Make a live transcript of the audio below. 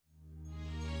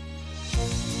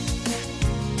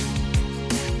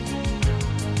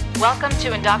Welcome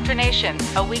to Indoctrination,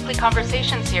 a weekly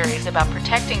conversation series about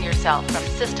protecting yourself from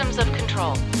systems of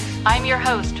control. I'm your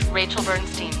host, Rachel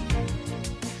Bernstein.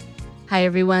 Hi,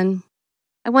 everyone.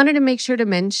 I wanted to make sure to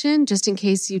mention, just in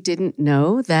case you didn't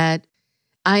know, that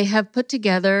I have put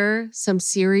together some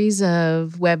series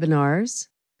of webinars.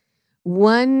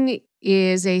 One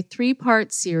is a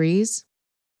 3-part series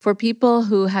for people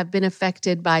who have been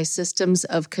affected by systems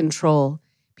of control.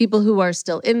 People who are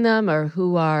still in them or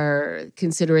who are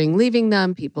considering leaving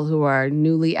them, people who are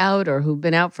newly out or who've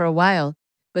been out for a while,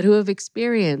 but who have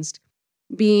experienced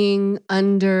being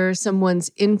under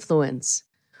someone's influence,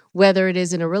 whether it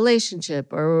is in a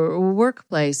relationship or a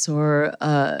workplace or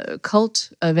a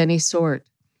cult of any sort.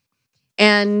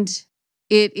 And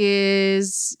it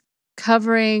is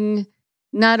covering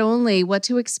not only what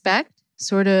to expect,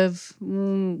 sort of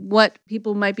what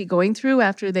people might be going through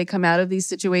after they come out of these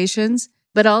situations,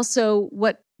 but also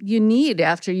what you need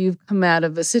after you've come out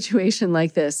of a situation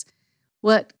like this.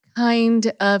 What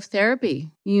kind of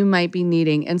therapy you might be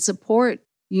needing and support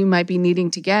you might be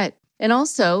needing to get. And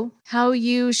also how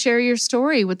you share your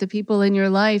story with the people in your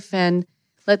life and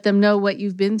let them know what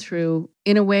you've been through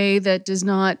in a way that does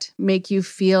not make you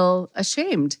feel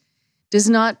ashamed, does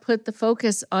not put the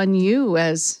focus on you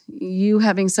as you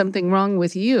having something wrong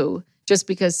with you just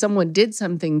because someone did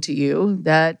something to you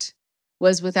that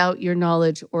was without your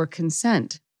knowledge or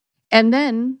consent. And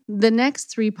then the next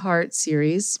 3-part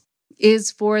series is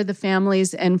for the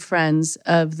families and friends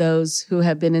of those who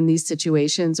have been in these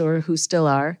situations or who still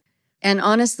are. And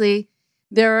honestly,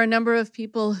 there are a number of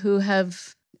people who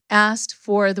have asked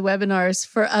for the webinars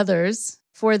for others,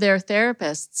 for their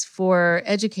therapists, for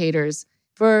educators,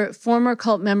 for former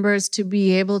cult members to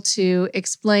be able to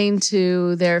explain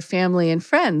to their family and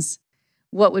friends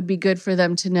what would be good for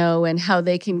them to know and how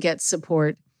they can get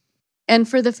support. And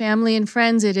for the family and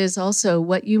friends, it is also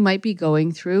what you might be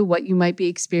going through, what you might be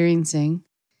experiencing,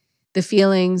 the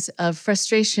feelings of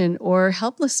frustration or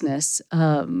helplessness,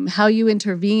 how you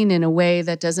intervene in a way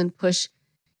that doesn't push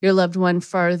your loved one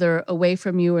farther away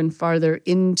from you and farther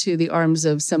into the arms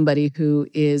of somebody who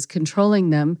is controlling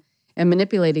them and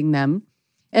manipulating them.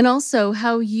 And also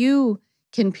how you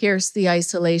can pierce the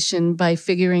isolation by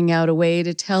figuring out a way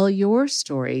to tell your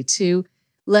story, to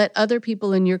let other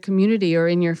people in your community or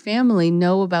in your family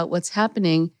know about what's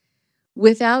happening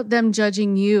without them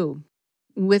judging you,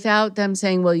 without them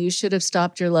saying, well, you should have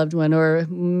stopped your loved one, or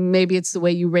maybe it's the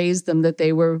way you raised them that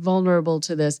they were vulnerable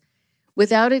to this,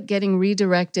 without it getting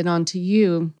redirected onto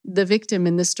you, the victim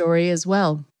in the story as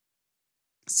well.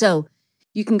 So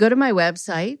you can go to my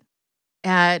website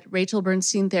at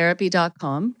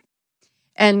rachelbernsteintherapy.com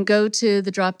and go to the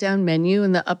drop-down menu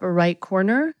in the upper right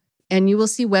corner, and you will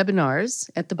see webinars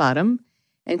at the bottom,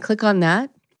 and click on that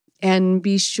and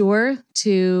be sure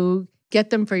to get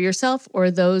them for yourself or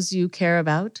those you care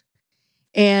about.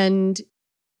 And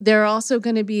there are also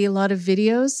going to be a lot of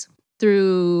videos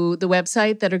through the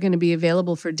website that are going to be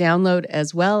available for download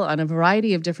as well on a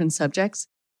variety of different subjects.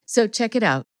 So check it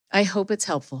out. I hope it's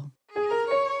helpful.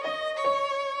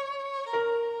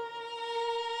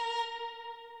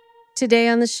 Today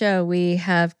on the show, we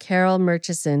have Carol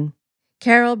Murchison.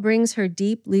 Carol brings her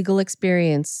deep legal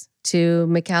experience to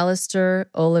McAllister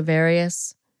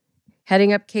Oliverius,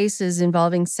 heading up cases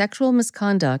involving sexual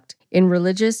misconduct in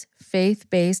religious,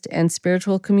 faith-based, and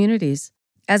spiritual communities.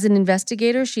 As an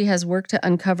investigator, she has worked to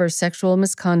uncover sexual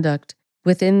misconduct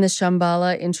within the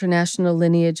Shambhala International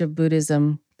Lineage of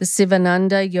Buddhism, the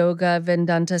Sivananda Yoga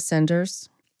Vedanta Centers,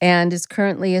 and is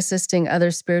currently assisting other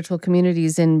spiritual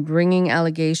communities in bringing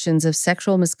allegations of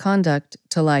sexual misconduct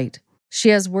to light. She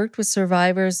has worked with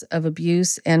survivors of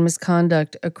abuse and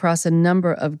misconduct across a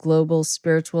number of global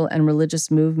spiritual and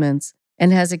religious movements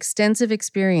and has extensive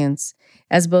experience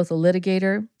as both a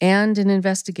litigator and an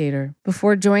investigator.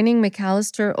 Before joining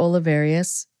McAllister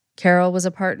Oliverius, Carol was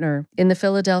a partner in the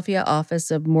Philadelphia office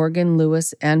of Morgan,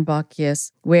 Lewis &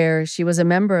 Bockius, where she was a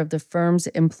member of the firm's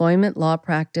employment law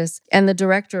practice and the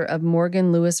director of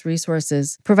Morgan Lewis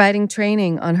Resources, providing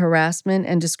training on harassment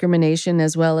and discrimination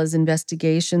as well as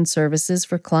investigation services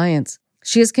for clients.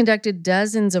 She has conducted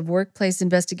dozens of workplace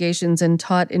investigations and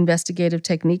taught investigative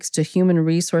techniques to human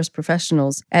resource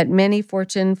professionals at many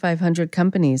Fortune 500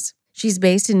 companies. She's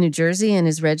based in New Jersey and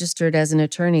is registered as an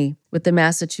attorney with the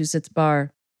Massachusetts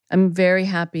Bar. I'm very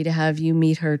happy to have you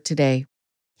meet her today.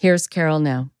 Here's Carol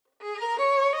now.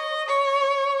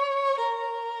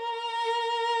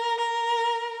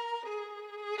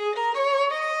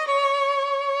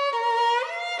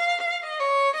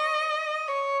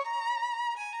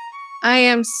 I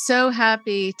am so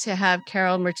happy to have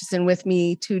Carol Murchison with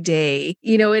me today.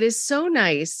 You know, it is so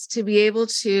nice to be able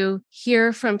to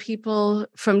hear from people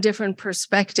from different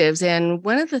perspectives. And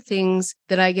one of the things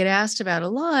that I get asked about a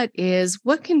lot is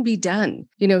what can be done?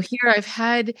 You know, here I've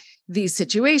had these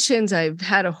situations, I've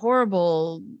had a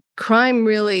horrible crime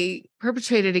really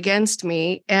perpetrated against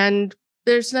me, and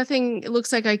there's nothing it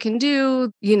looks like I can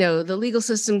do. You know, the legal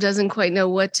system doesn't quite know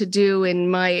what to do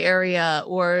in my area,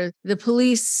 or the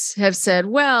police have said,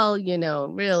 well, you know,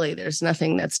 really, there's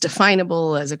nothing that's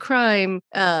definable as a crime.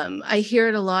 I hear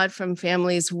it a lot from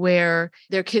families where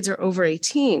their kids are over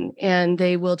 18 and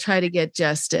they will try to get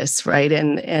justice, right?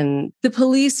 And the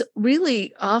police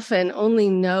really often only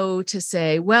know to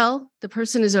say, well, the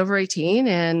person is over 18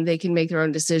 and they can make their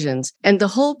own decisions. And the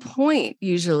whole point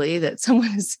usually that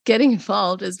someone is getting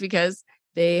involved is because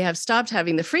they have stopped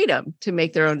having the freedom to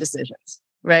make their own decisions,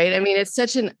 right? I mean, it's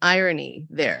such an irony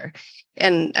there.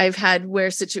 And I've had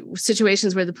where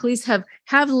situations where the police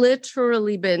have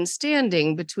literally been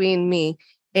standing between me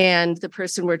and the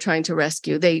person we're trying to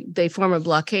rescue. They form a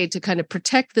blockade to kind of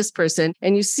protect this person.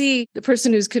 And you see the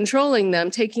person who's controlling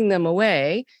them, taking them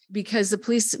away, because the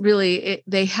police really,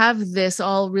 they have this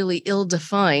all really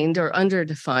ill-defined or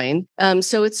underdefined.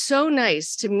 So it's so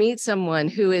nice to meet someone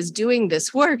who is doing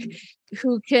this work,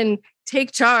 who can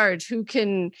take charge, who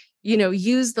can, you know,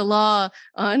 use the law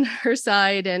on her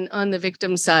side and on the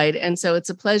victim's side. And so it's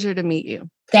a pleasure to meet you.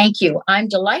 Thank you. I'm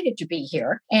delighted to be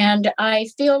here. And I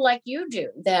feel like you do,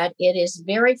 that it is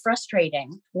very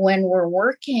frustrating when we're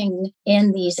working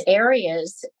in these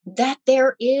areas that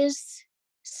there is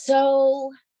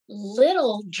so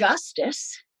little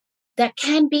justice that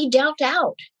can be dealt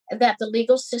out, that the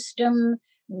legal system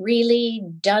really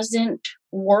doesn't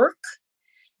work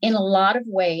in a lot of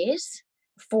ways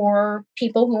for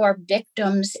people who are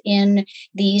victims in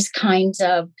these kinds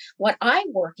of what I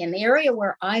work in. The area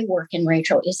where I work in,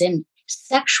 Rachel, is in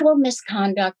sexual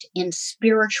misconduct in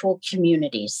spiritual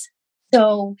communities.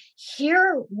 So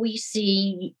here we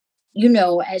see, you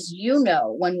know, as you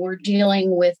know, when we're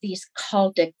dealing with these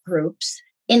cultic groups,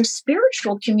 in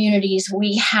spiritual communities,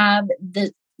 we have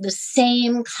the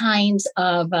same kinds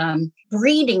of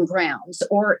breeding grounds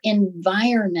or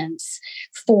environments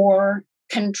for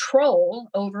control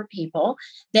over people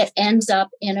that ends up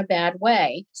in a bad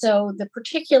way. So the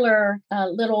particular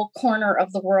little corner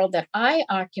of the world that I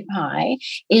occupy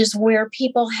is where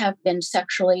people have been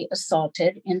sexually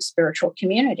assaulted in spiritual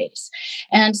communities.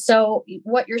 And so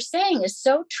what you're saying is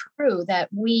so true, that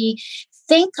we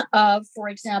think of, for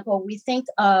example, we think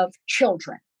of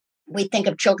children. We think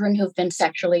of children who've been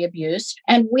sexually abused,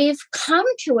 and we've come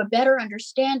to a better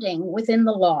understanding within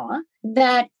the law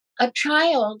that a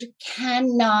child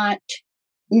cannot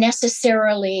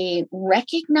necessarily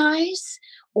recognize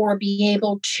or be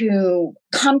able to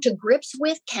come to grips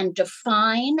with, can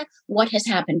define what has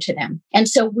happened to them. And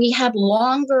so we have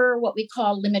longer, what we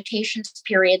call limitations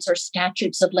periods or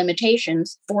statutes of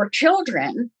limitations for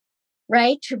children,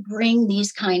 right, to bring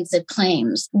these kinds of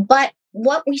claims. But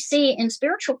what we see in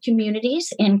spiritual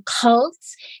communities, in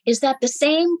cults, is that the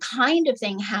same kind of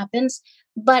thing happens,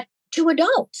 but to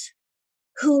adults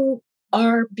who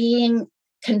are being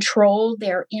controlled.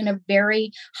 They're in a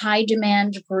very high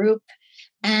demand group,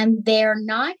 and they're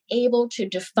not able to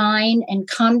define and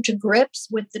come to grips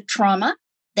with the trauma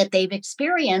that they've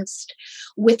experienced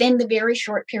within the very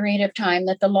short period of time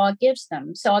that the law gives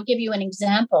them. So I'll give you an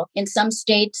example. In some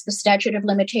states, the statute of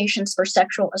limitations for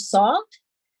sexual assault,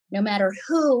 no matter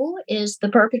who is the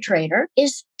perpetrator,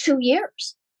 is 2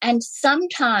 years. And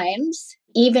sometimes,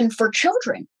 even for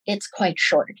children, it's quite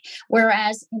short.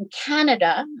 Whereas in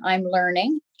Canada, I'm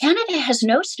learning, Canada has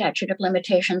no statute of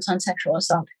limitations on sexual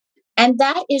assault. And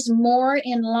that is more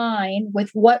in line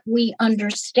with what we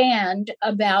understand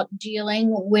about dealing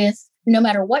with, no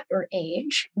matter what your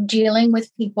age, dealing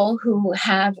with people who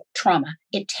have trauma.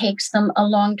 It takes them a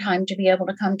long time to be able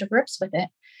to come to grips with it.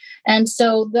 And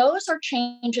so those are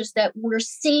changes that we're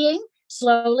seeing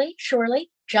slowly, surely.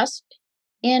 Just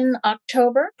in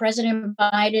October, President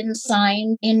Biden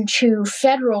signed into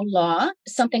federal law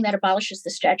something that abolishes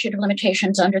the statute of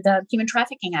limitations under the Human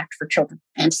Trafficking Act for children.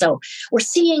 And so we're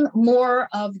seeing more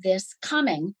of this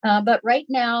coming. But right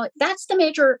now, that's the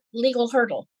major legal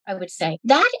hurdle, I would say.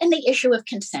 That and the issue of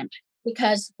consent,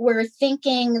 because we're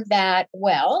thinking that,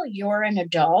 well, you're an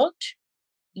adult,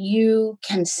 you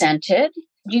consented,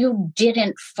 you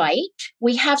didn't fight.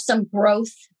 We have some growth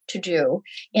to do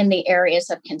in the areas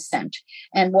of consent.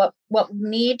 And what we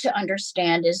need to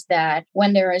understand is that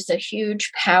when there is a huge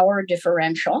power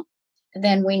differential,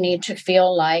 then we need to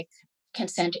feel like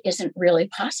consent isn't really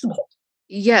possible.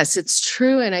 Yes, it's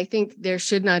true. And I think there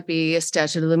should not be a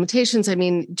statute of limitations. I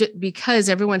mean, because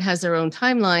everyone has their own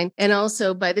timeline. And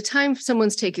also, by the time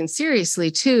someone's taken seriously,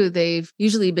 too, they've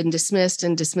usually been dismissed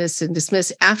and dismissed and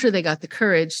dismissed after they got the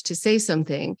courage to say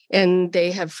something. And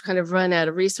they have kind of run out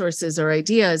of resources or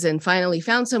ideas and finally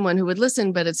found someone who would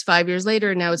listen, but it's 5 years later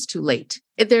and now it's too late.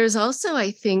 There's also,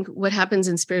 I think, what happens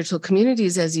in spiritual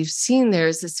communities, as you've seen,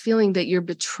 there's this feeling that you're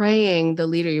betraying the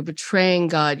leader, you're betraying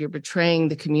God, you're betraying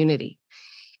the community.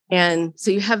 And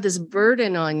so you have this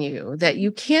burden on you that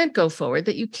you can't go forward,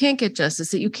 that you can't get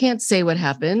justice, that you can't say what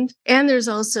happened. And there's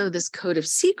also this code of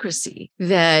secrecy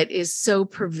that is so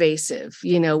pervasive.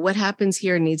 You know, what happens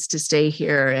here needs to stay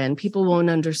here and people won't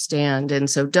understand. And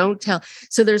so don't tell.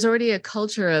 So there's already a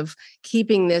culture of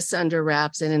keeping this under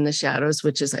wraps and in the shadows,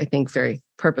 which is, I think, very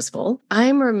purposeful.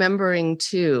 I'm remembering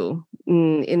too,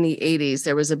 in the 80s,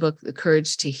 there was a book, The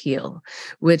Courage to Heal,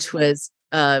 which was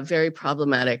very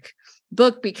problematic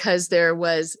book because there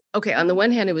was, on the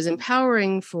one hand, it was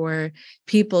empowering for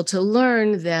people to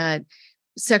learn that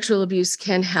sexual abuse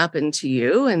can happen to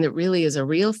you and it really is a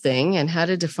real thing and how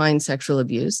to define sexual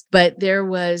abuse. But there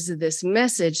was this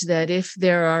message that if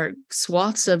there are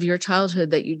swaths of your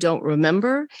childhood that you don't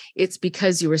remember, it's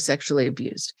because you were sexually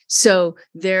abused. So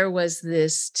there was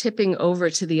this tipping over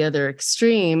to the other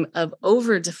extreme of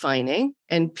over-defining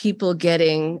and people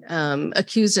getting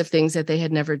accused of things that they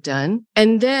had never done.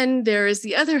 And then there is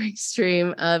the other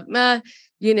extreme of,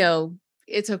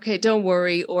 it's okay, don't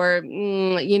worry. Or,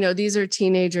 these are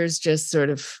teenagers just sort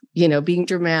of, being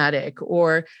dramatic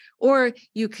or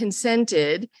you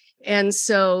consented. And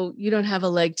so you don't have a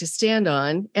leg to stand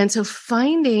on. And so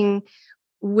finding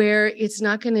where it's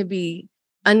not going to be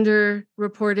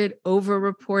underreported,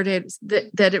 overreported,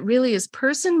 that it really is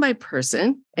person by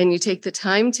person, and you take the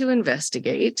time to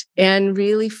investigate and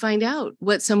really find out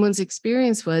what someone's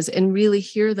experience was and really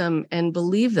hear them and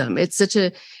believe them. It's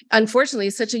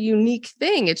unfortunately, such a unique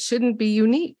thing. It shouldn't be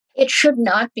unique. It should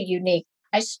not be unique.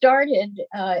 I started,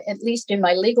 at least in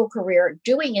my legal career,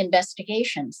 doing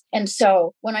investigations. And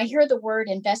so when I hear the word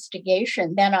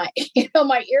investigation, then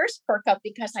my ears perk up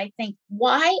because I think,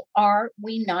 why are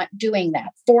we not doing that?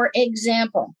 For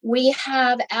example, we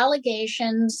have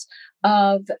allegations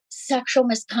of sexual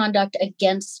misconduct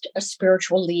against a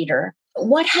spiritual leader.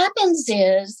 What happens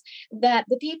is that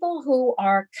the people who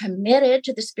are committed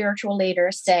to the spiritual leader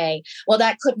say, well,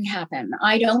 that couldn't happen.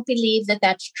 I don't believe that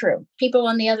that's true. People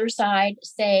on the other side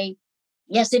say,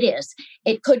 yes, it is.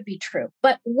 It could be true.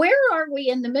 But where are we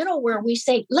in the middle where we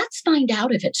say, let's find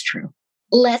out if it's true.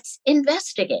 Let's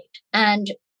investigate. And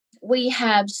we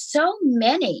have so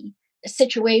many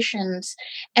situations,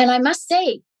 and I must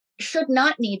say, should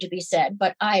not need to be said,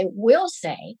 but I will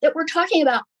say that we're talking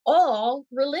about all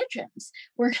religions.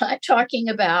 We're not talking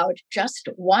about just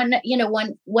one.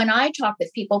 When I talk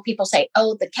with people, people say,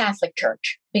 oh, the Catholic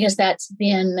Church, because that's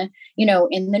been,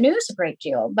 in the news a great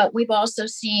deal. But we've also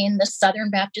seen the Southern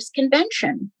Baptist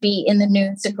Convention be in the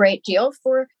news a great deal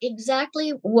for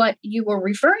exactly what you were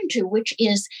referring to, which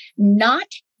is not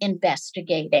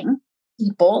investigating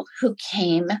people who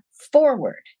came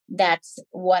forward. That's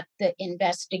what the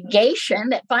investigation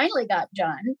that finally got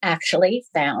done actually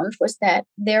found, was that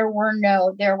there were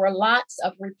lots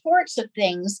of reports of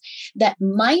things that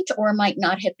might or might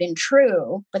not have been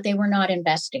true, but they were not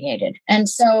investigated. And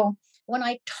so when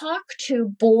I talk to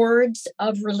boards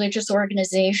of religious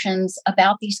organizations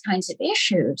about these kinds of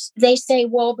issues, they say,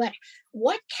 well, but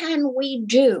what can we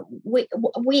do?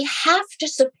 We have to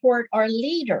support our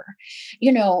leader,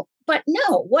 But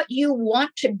no, what you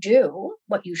want to do,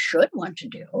 what you should want to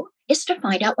do, is to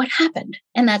find out what happened.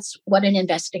 And that's what an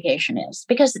investigation is,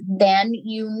 because then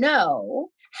you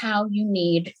know how you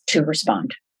need to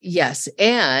respond. Yes.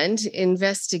 And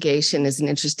investigation is an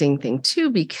interesting thing, too,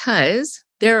 because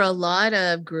there are a lot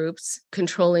of groups,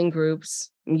 controlling groups,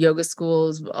 yoga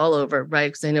schools all over, right?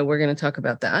 Because I know we're going to talk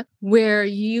about that, where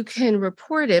you can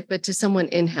report it, but to someone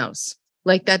in-house,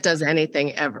 like that does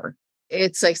anything ever.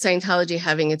 It's like Scientology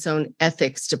having its own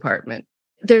ethics department.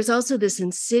 There's also this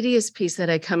insidious piece that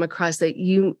I come across that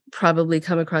you probably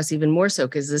come across even more so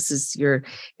because this is your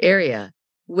area,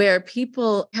 where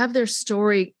people have their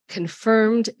story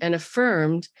confirmed and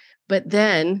affirmed, but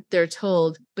then they're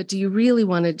told, but do you really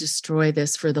want to destroy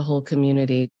this for the whole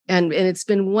community? And it's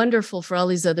been wonderful for all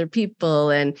these other people.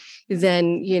 And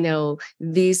then,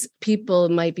 these people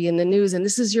might be in the news and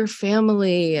this is your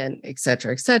family and et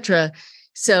cetera, et cetera.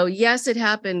 So yes, it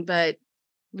happened, but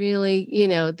really,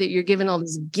 that you're given all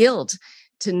this guilt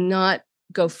to not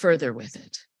go further with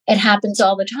it. It happens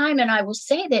all the time. And I will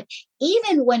say that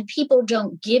even when people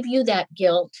don't give you that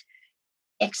guilt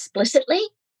explicitly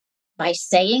by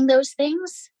saying those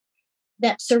things,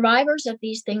 that survivors of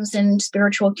these things in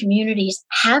spiritual communities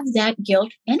have that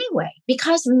guilt anyway,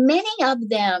 because many of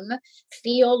them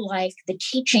feel like the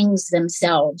teachings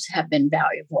themselves have been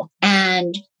valuable.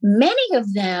 And many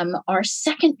of them are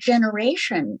second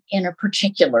generation in a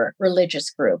particular religious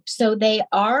group. So they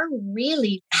are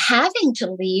really having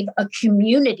to leave a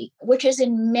community, which is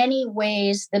in many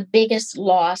ways the biggest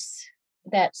loss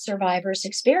that survivors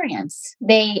experience.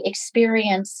 They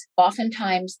experience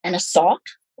oftentimes an assault,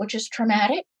 which is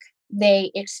traumatic.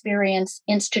 They experience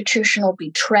institutional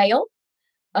betrayal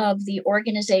of the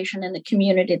organization and the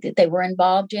community that they were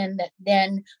involved in that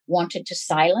then wanted to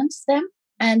silence them.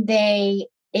 And they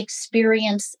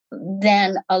experience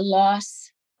then a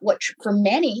loss, which for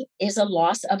many is a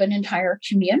loss of an entire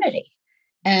community.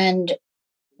 And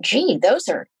gee, those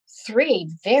are three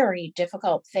very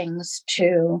difficult things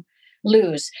to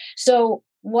lose. So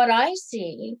what I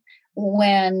see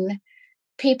when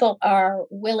people are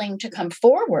willing to come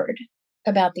forward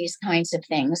about these kinds of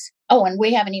things. Oh, and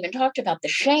we haven't even talked about the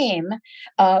shame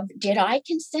of, did I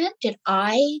consent? Did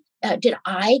I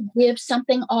give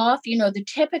something off? You know, the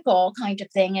typical kind of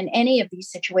thing in any of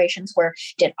these situations where,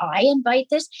 did I invite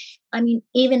this? I mean,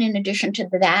 even in addition to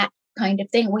that kind of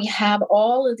thing, we have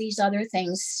all of these other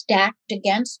things stacked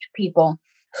against people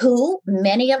who,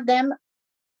 many of them,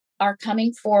 are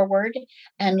coming forward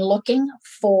and looking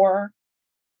for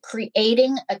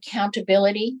creating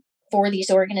accountability for these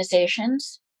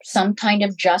organizations, some kind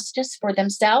of justice for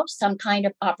themselves, some kind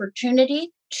of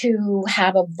opportunity to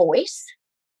have a voice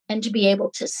and to be able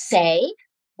to say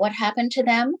what happened to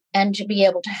them and to be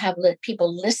able to have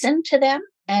people listen to them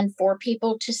and for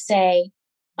people to say,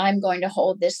 I'm going to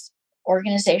hold this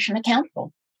organization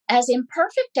accountable. As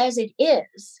imperfect as it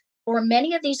is, for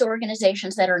many of these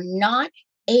organizations that are not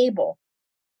able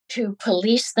to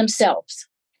police themselves,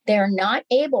 they're not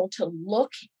able to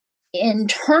look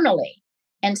internally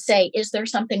and say, is there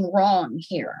something wrong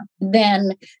here?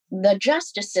 Then the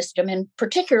justice system, and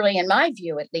particularly in my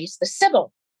view, at least the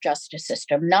civil justice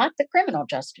system, not the criminal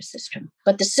justice system,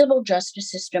 but the civil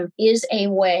justice system is a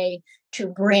way to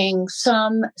bring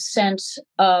some sense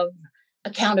of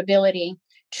accountability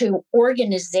to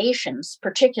organizations,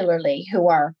 particularly who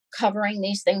are covering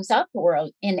these things up, who are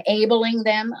enabling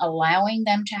them, allowing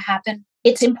them to happen.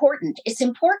 It's important. It's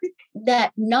important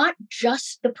that not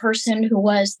just the person who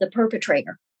was the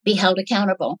perpetrator be held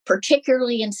accountable,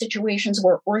 particularly in situations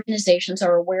where organizations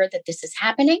are aware that this is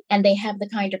happening and they have the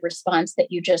kind of response that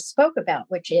you just spoke about,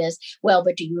 which is, well,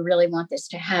 but do you really want this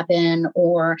to happen?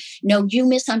 Or, no, you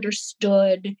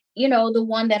misunderstood. You know, the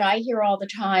one that I hear all the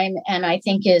time, and I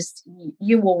think is,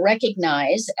 you will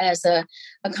recognize as a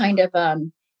kind of a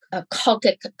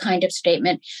cultic kind of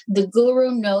statement. The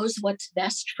guru knows what's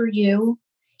best for you.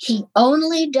 He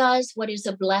only does what is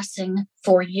a blessing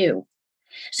for you.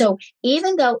 So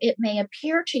even though it may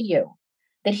appear to you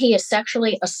that he is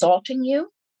sexually assaulting you,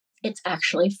 it's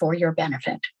actually for your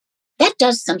benefit. That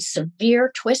does some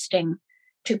severe twisting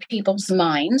to people's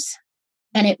minds,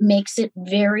 and it makes it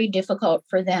very difficult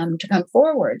for them to come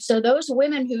forward. So those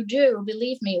women who do,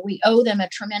 believe me, we owe them a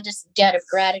tremendous debt of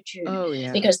gratitude. Oh,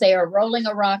 yeah. Because they are rolling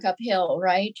a rock uphill,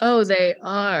 right? Oh, they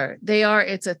are. They are.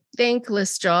 It's a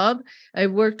thankless job. I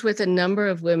worked with a number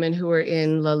of women who were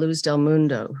in La Luz del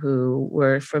Mundo, who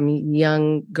were from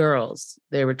young girls.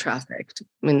 They were trafficked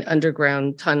in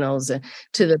underground tunnels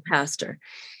to the pastor,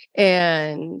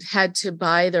 and had to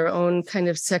buy their own kind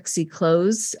of sexy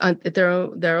clothes at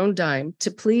their own dime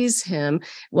to please him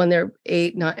when they're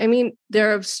 8, 9. I mean,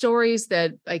 there are stories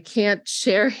that I can't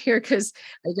share here because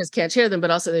I just can't share them,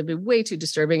 but also they'd be way too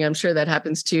disturbing. I'm sure that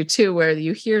happens to you too, where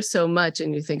you hear so much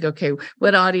and you think, okay,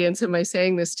 what audience am I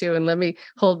saying this to? And let me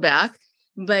hold back.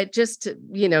 But just to,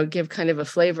 give kind of a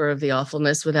flavor of the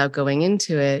awfulness without going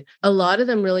into it, a lot of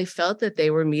them really felt that they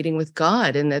were meeting with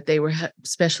God and that they were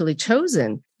specially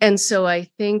chosen. And so I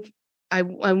think I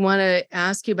want to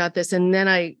ask you about this. And then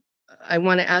I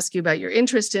want to ask you about your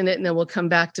interest in it. And then we'll come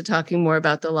back to talking more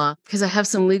about the law, because I have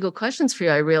some legal questions for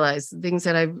you. I realize things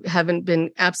that I haven't been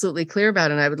absolutely clear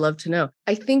about, and I would love to know.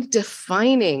 I think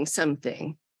defining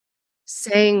something,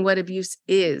 saying what abuse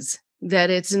is, that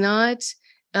it's not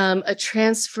a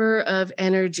transfer of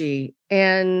energy,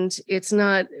 and it's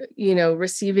not,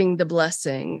 receiving the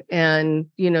blessing, and,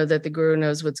 that the guru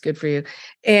knows what's good for you.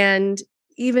 And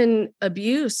even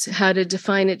abuse, how to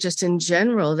define it just in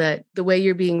general, that the way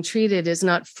you're being treated is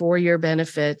not for your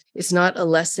benefit. It's not a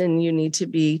lesson you need to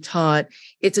be taught.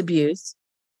 It's abuse.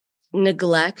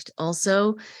 Neglect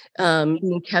also,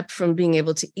 being kept from being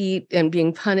able to eat and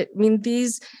being punished. I mean,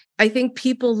 I think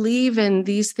people leave and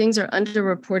these things are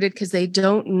underreported because they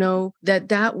don't know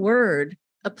that word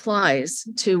applies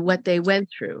to what they went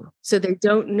through. So they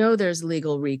don't know there's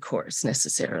legal recourse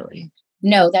necessarily.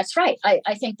 No, that's right.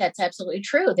 I think that's absolutely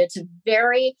true. That's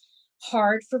very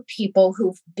hard for people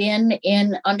who've been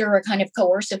under a kind of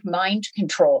coercive mind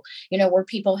control, where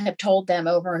people have told them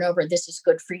over and over, this is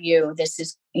good for you, this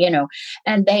is,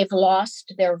 and they've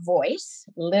lost their voice,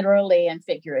 literally and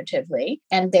figuratively,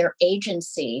 and their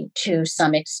agency to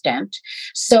some extent.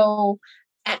 So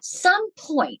at some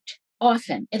point,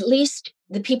 often, at least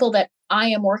the people that I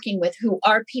am working with, who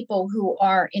are people who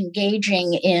are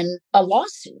engaging in a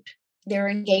lawsuit, they're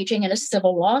engaging in a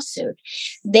civil lawsuit,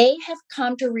 they have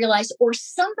come to realize, or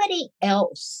somebody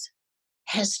else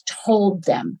has told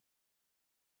them.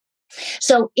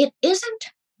 So it isn't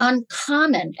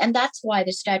uncommon, and that's why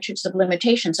the statutes of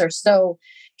limitations are so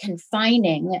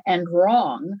confining and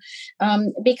wrong,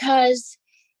 because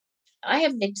I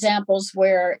have examples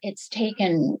where it's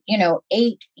taken,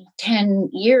 8, 10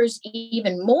 years,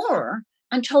 even more,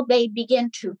 until they begin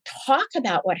to talk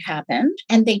about what happened,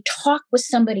 and they talk with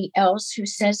somebody else who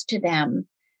says to them,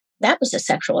 that was a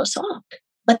sexual assault.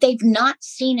 But they've not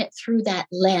seen it through that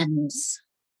lens,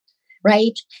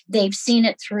 right? They've seen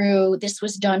it through, this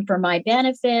was done for my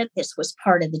benefit, this was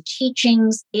part of the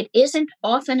teachings. It isn't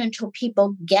often until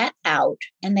people get out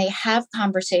and they have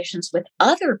conversations with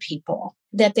other people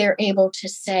that they're able to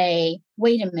say,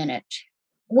 wait a minute,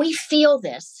 we feel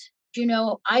this.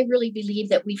 I really believe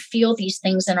that we feel these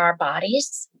things in our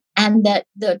bodies, and that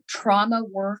the trauma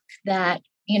work that,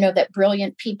 that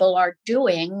brilliant people are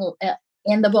doing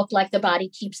in the book, Like the Body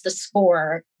Keeps the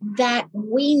Score, that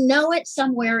we know it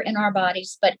somewhere in our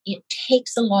bodies, but it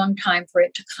takes a long time for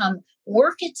it to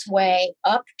work its way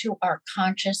up to our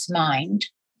conscious mind.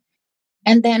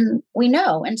 And then we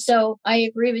know. And so I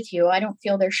agree with you. I don't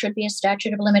feel there should be a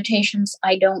statute of limitations.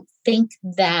 I don't think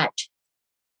that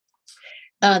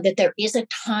there is a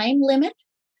time limit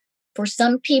for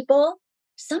some people.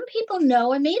 Some people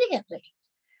know immediately.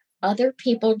 Other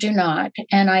people do not.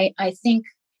 And I think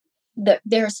that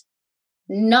there's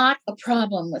not a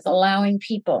problem with allowing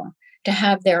people to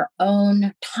have their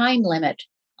own time limit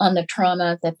on the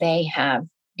trauma that they have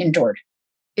endured.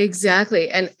 Exactly.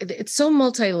 And it's so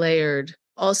multi-layered.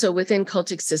 Also within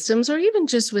cultic systems, or even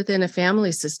just within a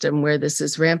family system where this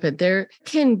is rampant, there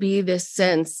can be this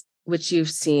sense, which you've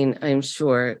seen, I'm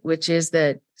sure, which is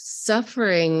that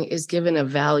suffering is given a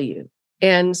value.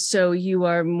 And so you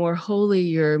are more holy,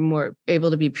 you're more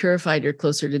able to be purified, you're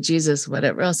closer to Jesus,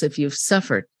 whatever else, if you've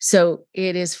suffered. So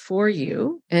it is for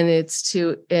you, and it's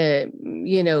to,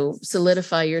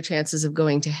 solidify your chances of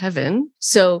going to heaven.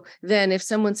 So then if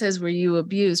someone says, were you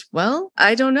abused? Well,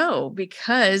 I don't know,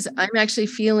 because I'm actually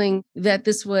feeling that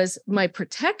this was my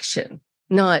protection,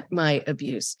 not my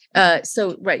abuse.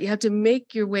 So, right, you have to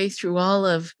make your way through all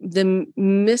of the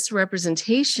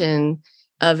misrepresentation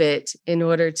of it in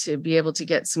order to be able to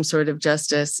get some sort of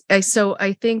justice. So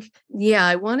I think,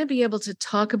 I want to be able to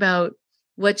talk about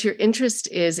what your interest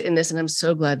is in this, and I'm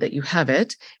so glad that you have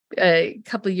it. A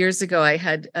couple of years ago, I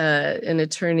had an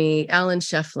attorney, Alan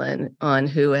Shefflin, on,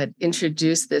 who had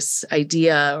introduced this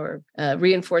idea, or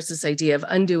reinforced this idea of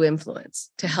undue influence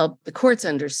to help the courts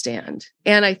understand.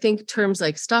 And I think terms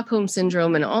like Stockholm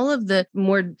Syndrome and all of the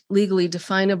more legally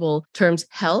definable terms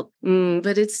help,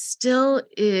 but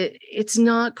it's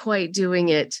not quite doing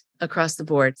it across the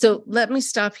board. So let me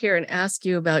stop here and ask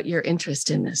you about your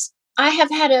interest in this. I have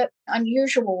had an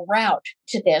unusual route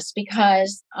to this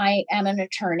because I am an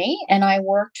attorney and I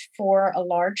worked for a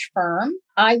large firm.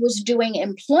 I was doing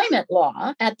employment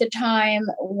law at the time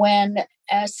when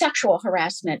sexual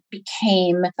harassment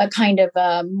became a kind of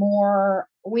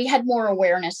we had more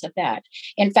awareness of that.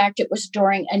 In fact, it was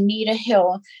during Anita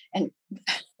Hill and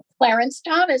Clarence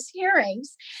Thomas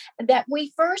hearings that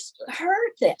we first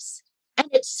heard this. And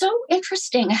it's so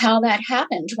interesting how that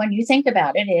happened when you think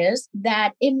about it, is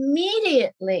that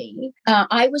immediately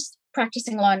I was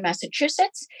practicing law in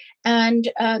Massachusetts.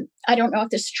 And I don't know if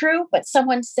this is true, but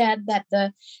someone said that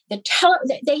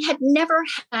they had never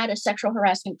had a sexual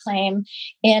harassment claim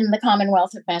in the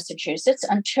Commonwealth of Massachusetts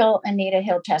until Anita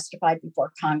Hill testified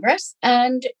before Congress.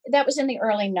 And that was in the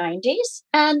early 90s.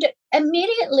 And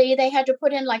immediately they had to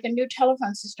put in like a new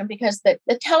telephone system because the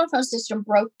telephone system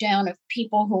broke down of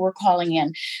people who were calling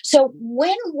in. So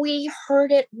when we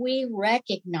heard it, we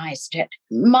recognized it.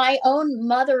 My own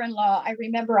mother-in-law, I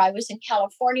remember I was in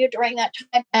California during that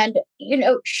time, and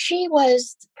she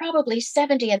was probably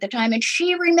 70 at the time, and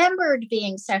she remembered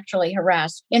being sexually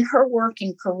harassed in her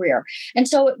working career. And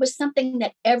so it was something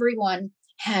that everyone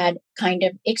had kind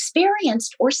of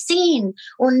experienced or seen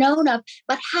or known of,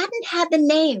 but hadn't had the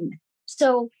name.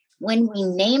 So when we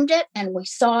named it and we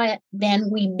saw it, then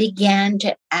we began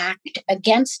to act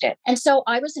against it. And so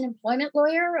I was an employment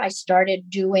lawyer. I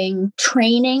started doing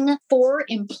training for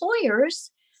employers,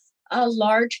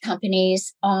 large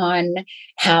companies, on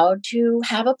how to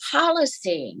have a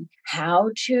policy, how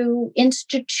to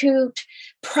institute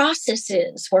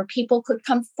processes where people could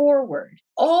come forward,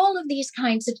 all of these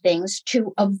kinds of things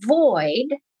to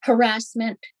avoid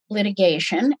harassment,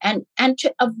 litigation, and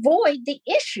to avoid the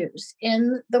issues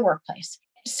in the workplace.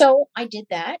 So I did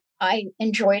that. I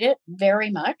enjoyed it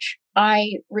very much.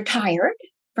 I retired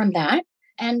from that.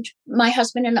 And my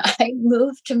husband and I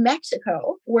moved to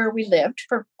Mexico, where we lived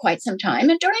for quite some time.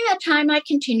 And during that time, I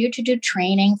continued to do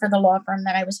training for the law firm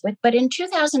that I was with. But in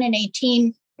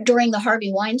 2018, during the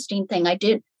Harvey Weinstein thing, I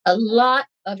did a lot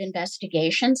of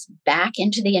investigations back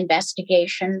into the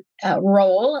investigation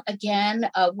role again,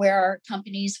 where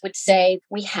companies would say,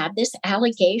 we have this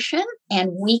allegation and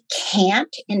we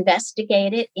can't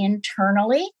investigate it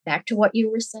internally. Back to what you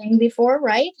were saying before,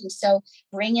 right? And so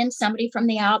bring in somebody from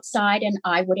the outside and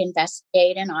I would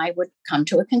investigate and I would come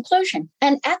to a conclusion.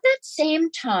 And at that same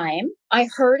time, I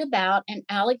heard about an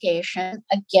allegation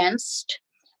against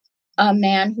a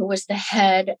man who was the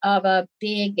head of a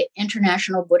big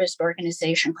international Buddhist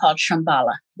organization called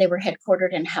Shambhala. They were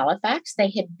headquartered in Halifax. They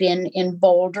had been in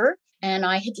Boulder, and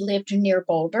I had lived near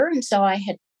Boulder. And so I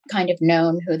had kind of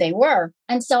known who they were.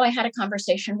 And so I had a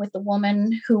conversation with the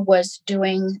woman who was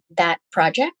doing that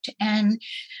project. And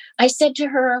I said to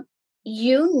her,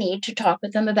 you need to talk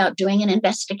with them about doing an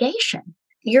investigation.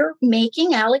 You're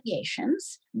making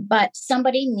allegations, but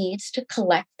somebody needs to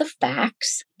collect the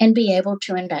facts and be able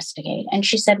to investigate. And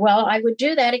she said, well, I would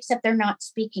do that, except they're not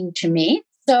speaking to me.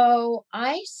 So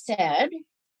I said,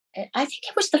 I think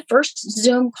it was the first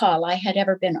Zoom call I had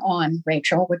ever been on,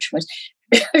 Rachel, which was,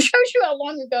 shows you how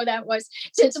long ago that was,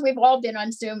 since we've all been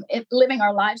on Zoom, living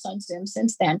our lives on Zoom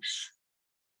since then.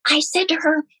 I said to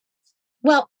her,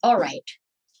 well, all right,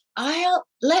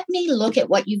 let me look at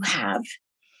what you have.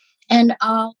 And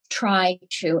I'll try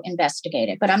to investigate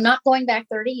it. But I'm not going back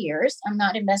 30 years. I'm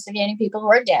not investigating people who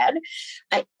are dead.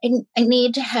 I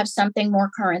need to have something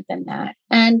more current than that.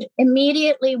 And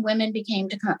immediately women began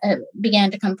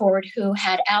to come forward who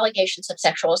had allegations of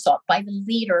sexual assault by the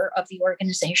leader of the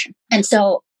organization. And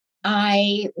so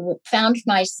I found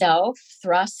myself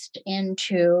thrust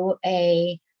into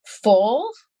a full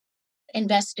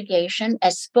investigation,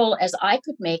 as full as I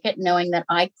could make it, knowing that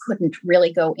I couldn't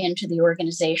really go into the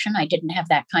organization. I didn't have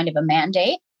that kind of a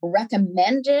mandate.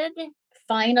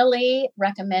 Finally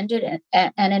recommended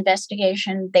an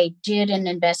investigation. They did an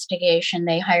investigation.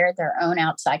 They hired their own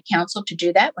outside counsel to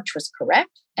do that, which was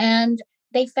correct. And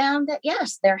they found that,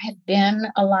 yes, there had been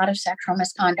a lot of sexual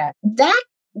misconduct. That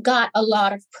got a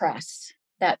lot of press,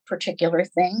 that particular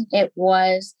thing. It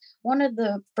was one of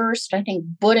the first, I think,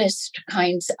 Buddhist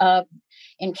kinds of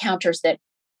encounters that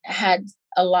had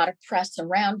a lot of press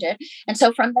around it. And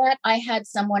so from that, I had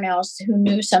someone else who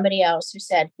knew somebody else who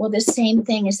said, well, it's the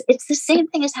same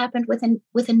thing has happened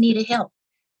with Anita Hill.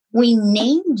 We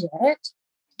named it.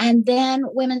 And then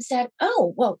women said,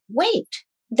 oh, well, wait,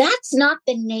 that's not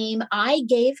the name I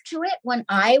gave to it when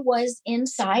I was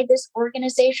inside this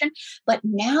organization. But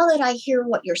now that I hear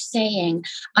what you're saying,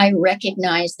 I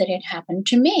recognize that it happened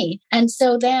to me. And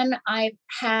so then I've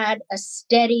had a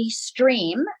steady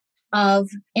stream of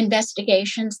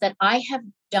investigations that I have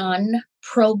done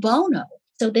pro bono.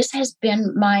 So this has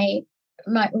been my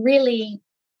really,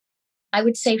 I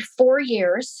would say, 4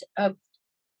 years of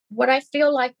what I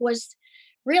feel like was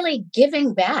really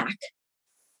giving back,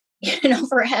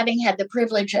 for having had the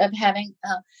privilege of having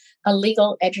a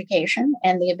legal education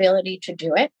and the ability to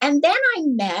do it. And then I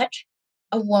met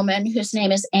a woman whose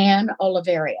name is Anne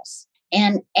Oliverius.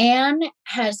 And Anne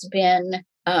has been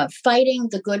fighting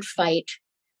the good fight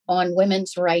on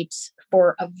women's rights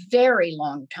for a very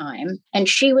long time. And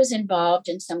she was involved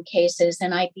in some cases.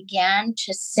 And I began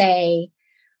to say,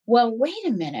 well, wait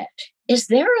a minute, is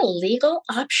there a legal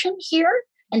option here?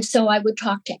 And so I would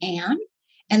talk to Anne.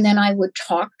 And then I would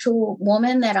talk to a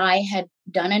woman that I had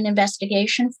done an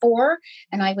investigation for.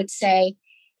 And I would say,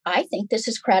 I think this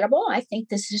is credible. I think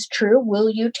this is true. Will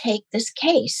you take this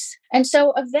case? And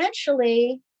so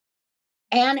eventually,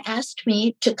 Anne asked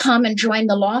me to come and join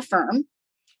the law firm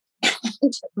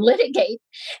and litigate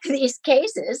these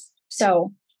cases.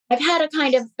 So I've had a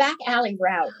kind of back alley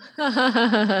route.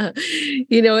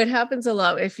 It happens a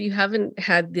lot. If you haven't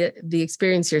had the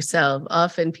experience yourself,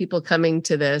 often people coming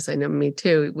to this, I know me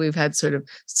too, we've had sort of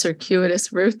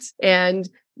circuitous routes. And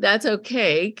That's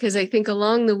okay, because I think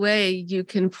along the way, you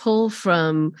can pull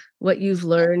from what you've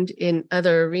learned in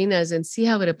other arenas and see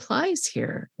how it applies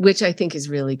here, which I think is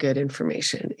really good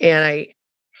information. And I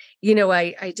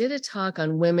did a talk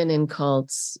on women in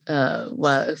cults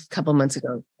a couple months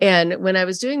ago. And when I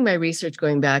was doing my research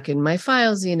going back in my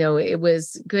files, it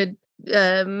was good.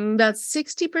 About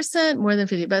 60%, more than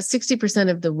 50, about 60%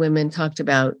 of the women talked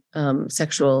about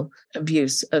sexual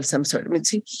abuse of some sort. I mean,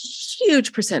 it's a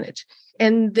huge percentage.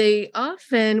 And they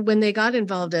often, when they got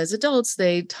involved as adults,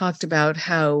 they talked about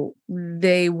how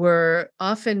they were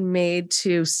often made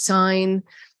to sign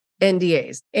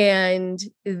NDAs, and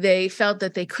they felt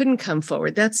that they couldn't come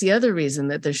forward. That's the other reason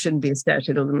that there shouldn't be a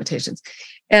statute of limitations.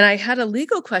 And I had a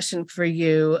legal question for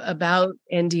you about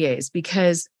NDAs,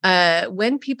 because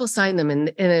when people sign them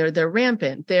and they're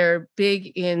rampant, they're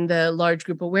big in the large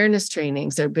group awareness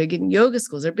trainings, they're big in yoga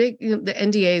schools, they're big, the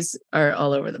NDAs are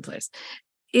all over the place.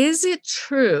 Is it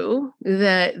true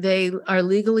that they are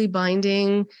legally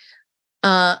binding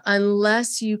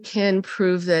unless you can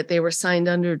prove that they were signed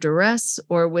under duress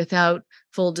or without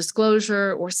full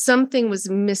disclosure, or something was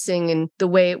missing in the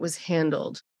way it was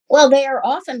handled? Well, they are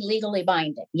often legally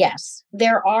binding. Yes,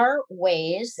 there are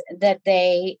ways that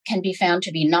they can be found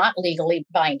to be not legally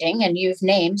binding. And you've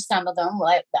named some of them.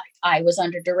 Like, I was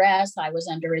under duress, I was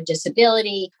under a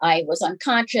disability, I was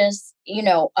unconscious,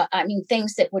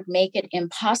 things that would make it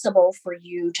impossible for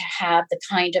you to have the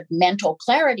kind of mental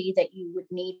clarity that you would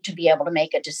need to be able to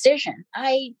make a decision.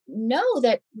 I know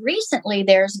that recently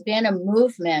there's been a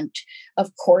movement,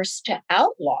 of course, to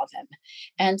outlaw them.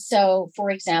 And so,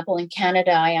 for example, in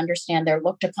Canada, I understand they're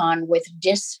looked upon with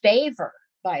disfavor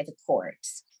by the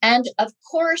courts. And of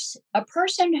course, a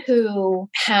person who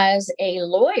has a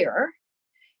lawyer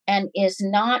and is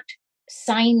not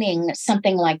signing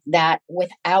something like that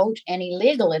without any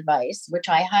legal advice, which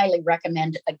I highly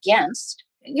recommend against,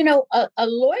 a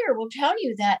lawyer will tell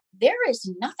you that there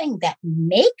is nothing that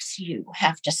makes you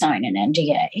have to sign an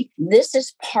NDA. This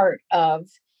is part of,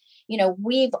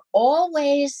 we've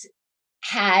always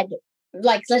had,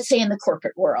 like, let's say in the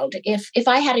corporate world, if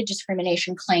I had a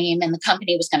discrimination claim and the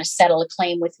company was going to settle a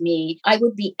claim with me, I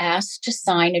would be asked to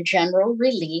sign a general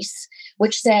release,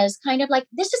 which says kind of like,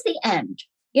 this is the end.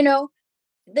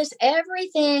 This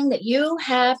everything that you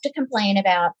have to complain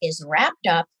about is wrapped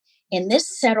up in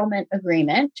this settlement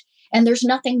agreement, and there's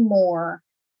nothing more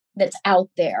that's out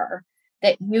there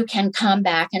that you can come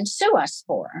back and sue us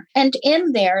for. And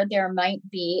in there might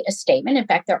be a statement. In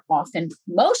fact,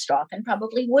 most often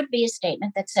probably would be a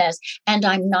statement that says, and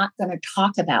I'm not going to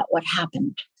talk about what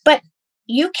happened. But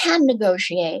you can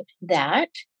negotiate that.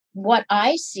 What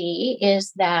I see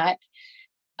is that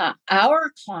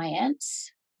our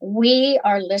clients, we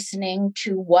are listening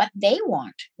to what they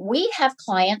want. We have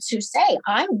clients who say,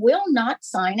 I will not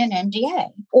sign an NDA,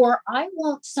 or I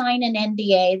won't sign an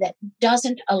NDA that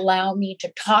doesn't allow me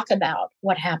to talk about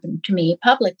what happened to me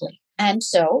publicly. And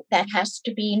so that has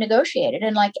to be negotiated.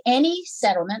 And like any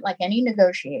settlement, like any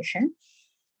negotiation,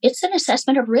 it's an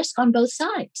assessment of risk on both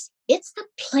sides. It's the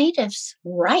plaintiff's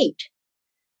right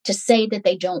to say that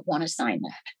they don't want to sign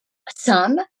that.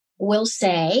 Some will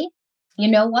say, you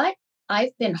know what?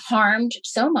 I've been harmed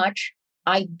so much,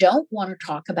 I don't want to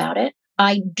talk about it.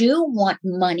 I do want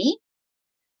money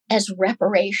as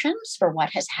reparations for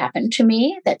what has happened to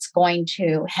me that's going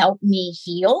to help me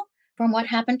heal from what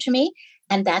happened to me.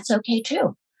 And that's okay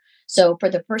too. So for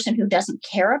the person who doesn't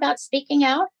care about speaking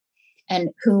out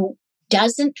and who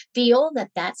doesn't feel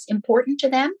that that's important to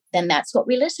them, then that's what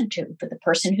we listen to. For the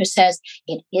person who says,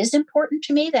 it is important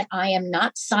to me that I am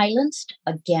not silenced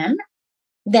again,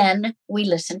 then we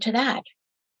listen to that.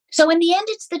 So in the end,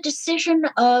 it's the decision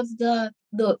of the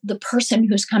person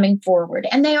who's coming forward.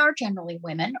 And they are generally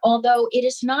women, although it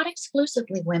is not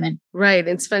exclusively women. Right.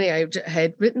 It's funny. I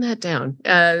had written that down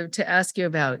to ask you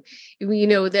about.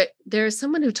 That there's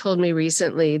someone who told me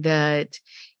recently that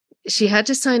she had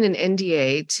to sign an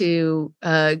NDA to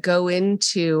go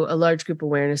into a large group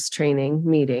awareness training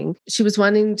meeting. She was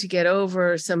wanting to get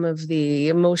over some of the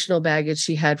emotional baggage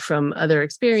she had from other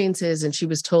experiences, and she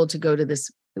was told to go to this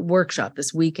workshop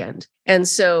this weekend. And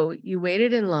so you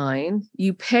waited in line,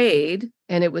 you paid,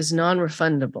 and it was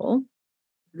non-refundable.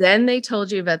 Then they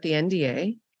told you about the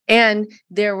NDA, and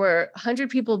there were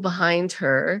 100 people behind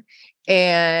her,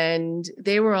 and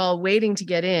they were all waiting to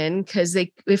get in because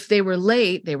if they were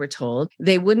late, they were told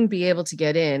they wouldn't be able to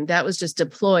get in. That was just a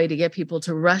ploy to get people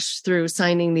to rush through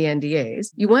signing the NDAs.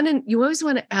 You always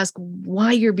want to ask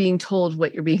why you're being told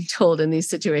what you're being told in these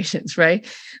situations, right?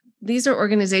 These are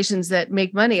organizations that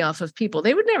make money off of people.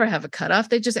 They would never have a cutoff.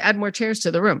 They just add more chairs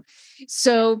to the room.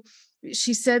 So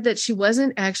she said that she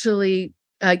wasn't actually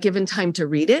given time to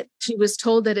read it. She was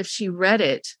told that if she read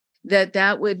it,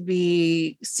 that would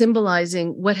be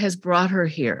symbolizing what has brought her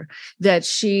here, that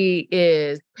she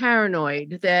is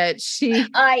paranoid, that she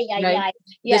right,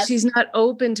 Yes. that she's not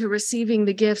open to receiving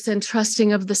the gifts and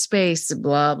trusting of the space,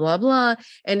 blah, blah, blah.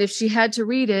 And if she had to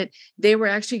read it, they were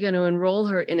actually going to enroll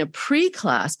her in a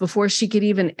pre-class before she could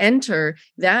even enter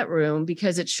that room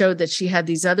because it showed that she had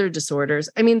these other disorders.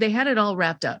 I mean, they had it all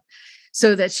wrapped up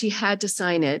so that she had to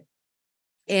sign it.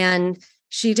 And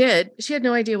she did. She had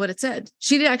no idea what it said.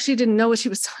 She actually didn't know what she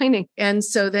was signing. And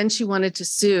so then she wanted to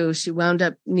sue. She wound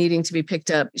up needing to be picked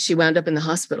up. She wound up in the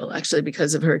hospital, actually,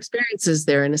 because of her experiences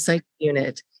there in a psych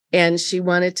unit. And she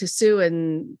wanted to sue.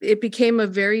 And it became a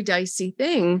very dicey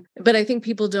thing. But I think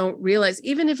people don't realize,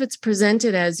 even if it's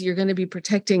presented as you're going to be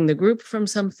protecting the group from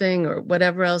something or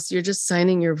whatever else, you're just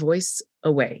signing your voice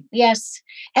away. Yes.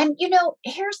 And,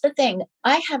 here's the thing.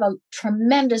 I have a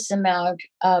tremendous amount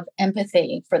of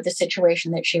empathy for the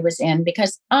situation that she was in,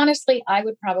 because honestly, I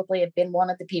would probably have been one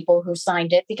of the people who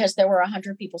signed it because there were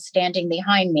 100 people standing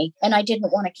behind me and I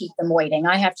didn't want to keep them waiting.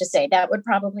 I have to say that would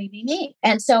probably be me.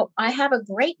 And so I have a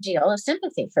great deal of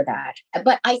sympathy for that.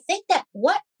 But I think that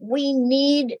what we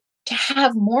need to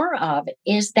have more of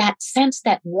is that sense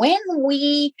that when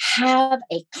we have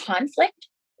a conflict,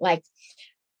 like,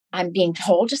 I'm being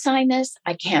told to sign this,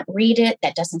 I can't read it,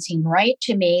 that doesn't seem right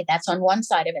to me. That's on one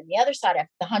side of it. And the other side of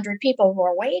the 100 people who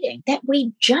are waiting, that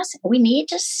we need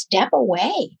to step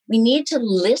away. We need to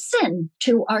listen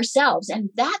to ourselves.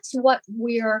 And that's what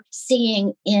we're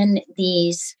seeing in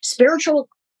these spiritual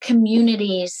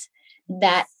communities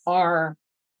that are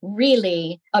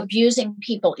really abusing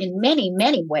people in many,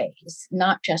 many ways,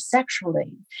 not just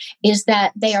sexually, is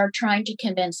that they are trying to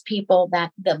convince people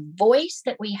that the voice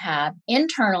that we have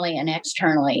internally and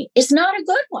externally is not a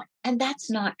good one. And that's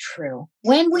not true.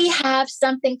 When we have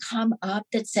something come up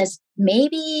that says,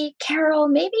 maybe, Carol,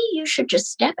 maybe you should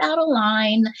just step out of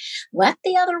line, let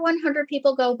the other 100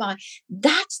 people go by,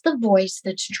 that's the voice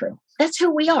that's true. That's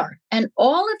who we are. And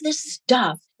all of this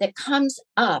stuff that comes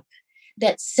up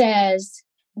that says,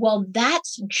 well,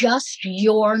 that's just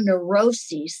your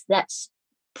neuroses. That's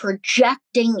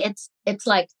projecting. It's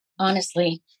like,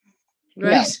 honestly,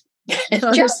 right. No.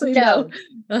 Honestly, no.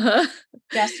 Uh-huh.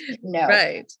 Just no.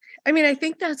 Right. I mean, I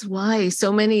think that's why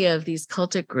so many of these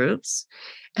cultic groups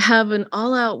have an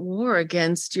all-out war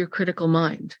against your critical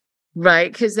mind,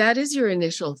 right? Because that is your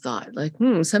initial thought, like,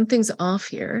 something's off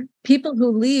here. People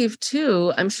who leave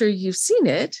too, I'm sure you've seen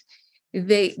it,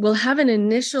 they will have an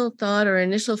initial thought or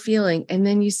initial feeling, and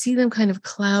then you see them kind of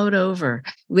cloud over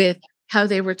with how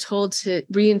they were told to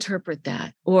reinterpret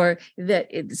that, or that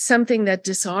it's something that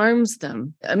disarms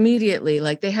them immediately,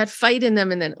 like they had fight in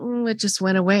them and then it just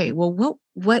went away. Well,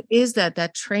 what is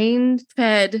that trained,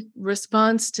 fed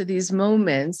response to these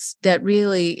moments that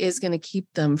really is going to keep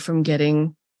them from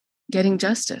getting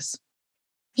justice?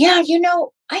 Yeah,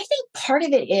 I think part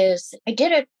of it is I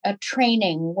did a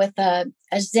training with a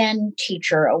Zen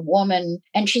teacher, a woman,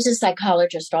 and she's a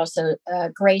psychologist also,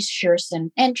 Grace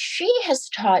Shearson. And she has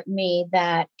taught me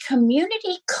that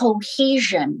community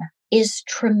cohesion is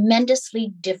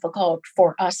tremendously difficult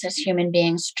for us as human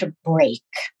beings to break.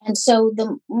 And so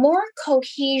the more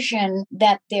cohesion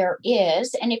that there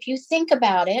is, and if you think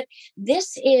about it,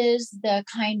 this is the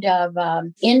kind of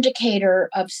indicator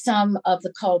of some of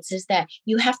the cults, is that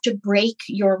you have to break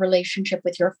your relationship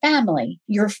with your family,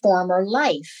 your former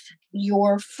life,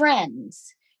 your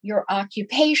friends, your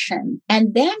occupation.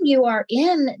 And then you are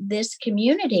in this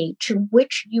community to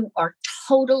which you are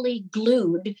totally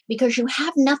glued because you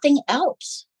have nothing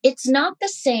else. It's not the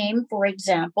same, for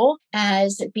example,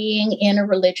 as being in a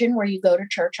religion where you go to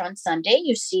church on Sunday,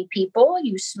 you see people,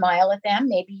 you smile at them.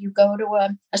 Maybe you go to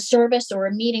a service or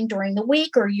a meeting during the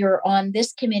week, or you're on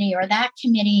this committee or that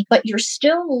committee, but you're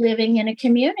still living in a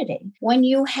community. When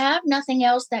you have nothing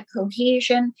else, that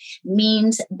cohesion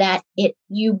means that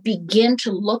you begin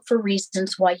to look for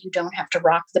reasons why you don't have to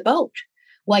rock the boat,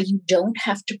 why you don't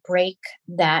have to break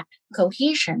that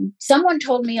cohesion. Someone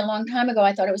told me a long time ago,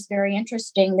 I thought it was very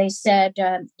interesting. They said,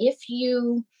 if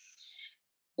you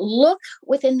look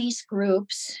within these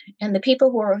groups and the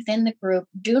people who are within the group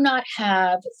do not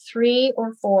have 3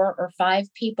 or 4 or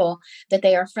 5 people that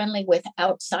they are friendly with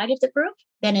outside of the group,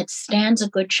 then it stands a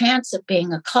good chance of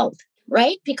being a cult,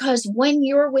 right? Because when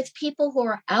you're with people who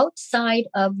are outside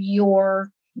of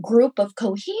your group of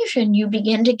cohesion, you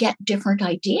begin to get different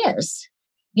ideas.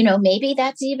 Maybe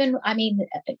that's even,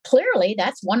 clearly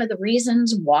that's one of the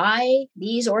reasons why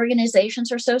these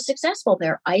organizations are so successful.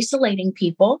 They're isolating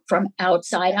people from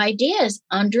outside ideas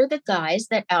under the guise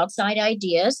that outside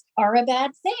ideas are a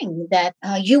bad thing, that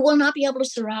you will not be able to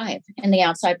survive in the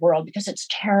outside world because it's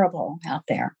terrible out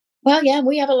there. Well, yeah,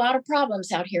 we have a lot of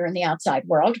problems out here in the outside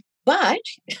world, but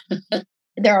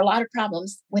there are a lot of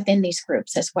problems within these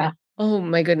groups as well. Oh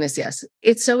my goodness, yes.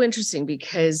 It's so interesting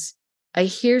because I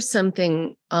hear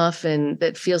something often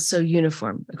that feels so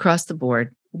uniform across the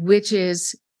board, which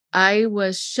is I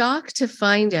was shocked to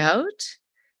find out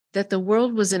that the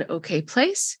world was an okay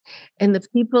place and the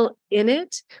people in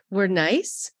it were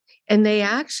nice and they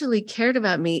actually cared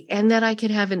about me and that I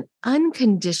could have an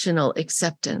unconditional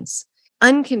acceptance,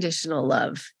 unconditional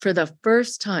love for the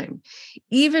first time,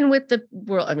 even with the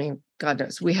world. I mean, God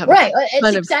knows we have right.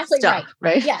 It's exactly stuff,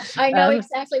 right? Yes, I know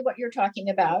exactly what you're talking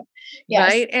about. Yes.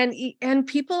 Right. And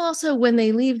people also, when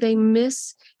they leave, they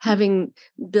miss having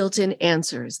built-in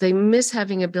answers. They miss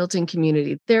having a built-in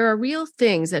community. There are real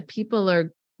things that people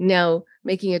are now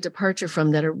making a departure from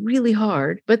that are really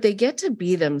hard, but they get to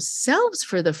be themselves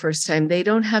for the first time. They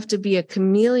don't have to be a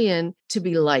chameleon to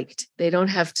be liked. They don't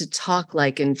have to talk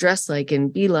like and dress like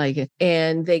and be like it.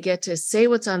 And they get to say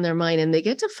what's on their mind. And they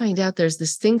get to find out there's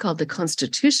this thing called the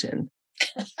Constitution.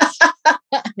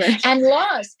 Right. And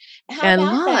laws. How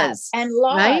about that? And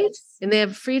laws. Right? And they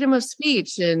have freedom of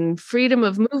speech and freedom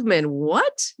of movement.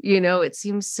 What? It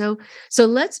seems so. So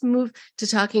let's move to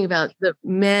talking about the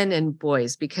men and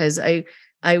boys, because I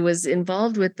was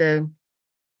involved with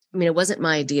it wasn't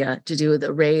my idea to do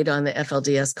the raid on the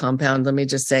FLDS compound, let me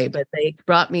just say, but they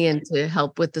brought me in to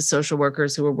help with the social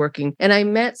workers who were working. And I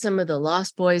met some of the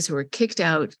lost boys who were kicked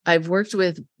out. I've worked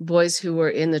with boys who were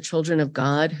in the Children of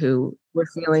God who were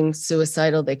feeling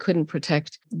suicidal. They couldn't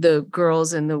protect the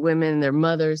girls and the women, their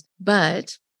mothers.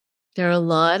 But there are a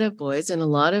lot of boys and a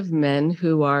lot of men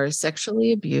who are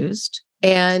sexually abused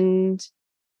and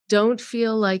don't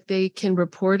feel like they can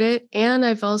report it. And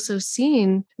I've also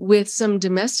seen with some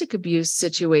domestic abuse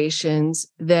situations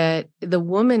that the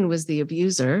woman was the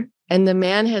abuser and the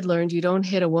man had learned you don't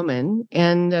hit a woman,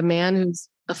 and a man who's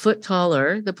a foot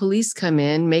taller, the police come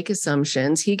in, make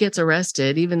assumptions, he gets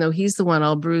arrested, even though he's the one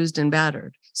all bruised and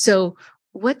battered. So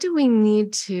what do we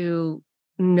need to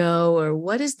know, or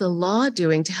what is the law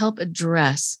doing to help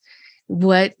address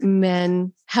what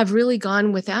men have really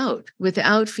gone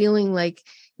without feeling like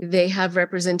they have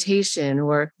representation,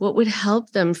 or what would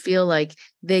help them feel like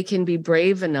they can be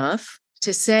brave enough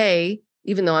to say,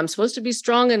 even though I'm supposed to be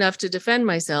strong enough to defend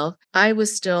myself, I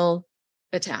was still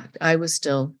attacked. I was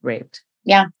still raped.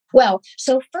 Yeah. Well,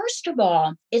 so first of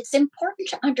all, it's important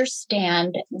to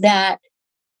understand that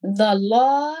the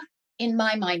law, in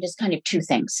my mind, is kind of two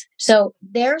things. So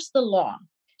there's the law.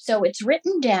 So it's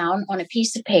written down on a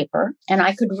piece of paper, and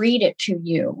I could read it to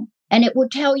you. And it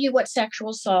would tell you what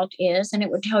sexual assault is, and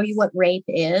it would tell you what rape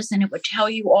is, and it would tell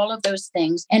you all of those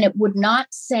things. And it would not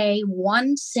say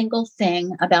one single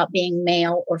thing about being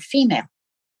male or female.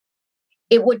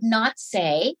 It would not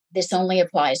say this only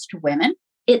applies to women.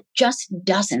 It just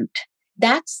doesn't.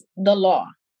 That's the law.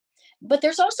 But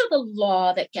there's also the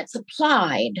law that gets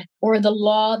applied, or the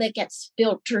law that gets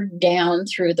filtered down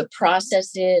through the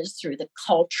processes, through the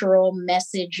cultural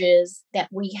messages that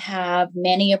we have,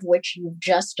 many of which you've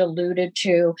just alluded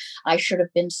to. I should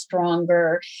have been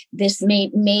stronger.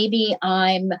 Maybe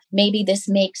this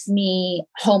makes me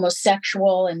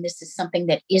homosexual, and this is something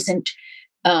that isn't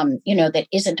that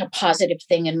isn't a positive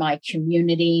thing in my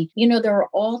community. There are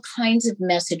all kinds of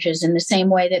messages in the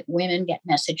same way that women get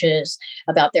messages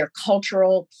about their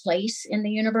cultural place in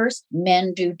the universe.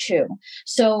 Men do too.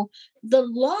 So the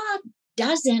law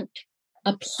doesn't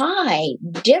apply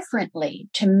differently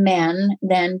to men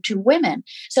than to women.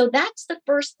 So that's the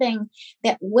first thing,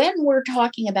 that when we're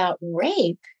talking about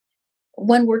rape,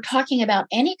 when we're talking about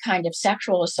any kind of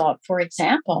sexual assault, for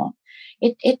example,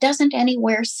 it doesn't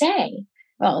anywhere say,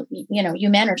 well, you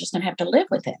men are just going to have to live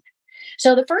with it.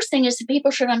 So the first thing is that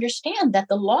people should understand that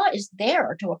the law is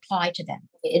there to apply to them.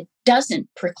 It doesn't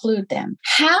preclude them.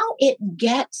 How it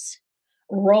gets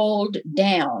rolled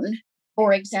down,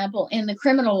 for example, in the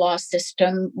criminal law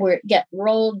system, where it get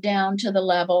rolled down to the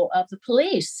level of the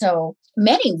police. So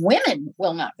many women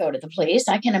will not go to the police.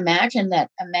 I can imagine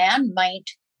that a man might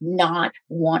not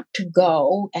want to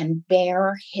go and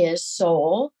bare his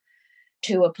soul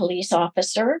to a police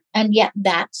officer. And yet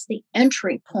that's the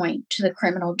entry point to the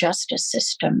criminal justice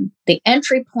system. The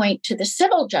entry point to the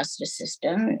civil justice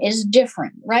system is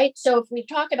different, right? So if we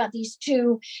talk about these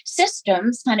two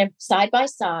systems kind of side by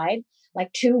side,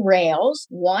 like two rails.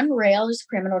 One rail is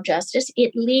criminal justice.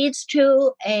 It leads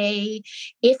to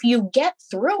if you get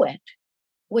through it,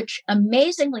 which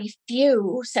amazingly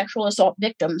few sexual assault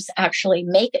victims actually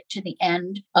make it to the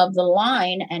end of the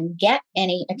line and get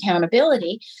any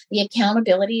accountability. The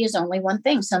accountability is only one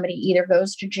thing. Somebody either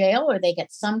goes to jail or they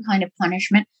get some kind of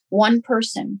punishment. One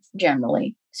person,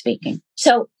 generally speaking.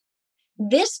 So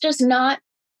this does not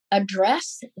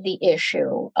address the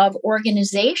issue of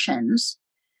organizations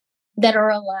that are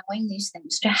allowing these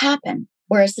things to happen.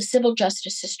 Whereas the civil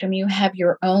justice system, you have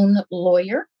your own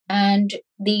lawyer, and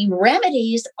the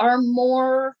remedies are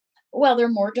they're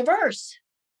more diverse.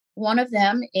 One of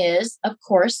them is, of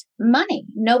course, money.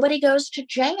 Nobody goes to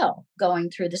jail going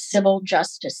through the civil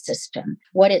justice system.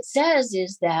 What it says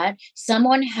is that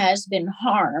someone has been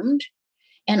harmed,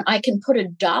 and I can put a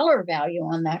dollar value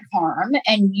on that harm,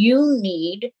 and you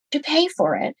need to pay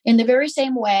for it. In the very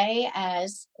same way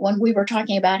as when we were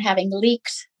talking about having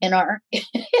leaks in our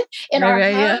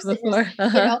houses.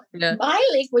 My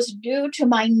leak was due to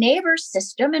my neighbor's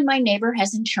system, and my neighbor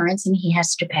has insurance and he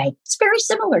has to pay. It's very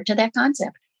similar to that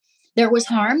concept. There was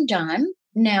harm done.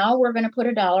 Now we're going to put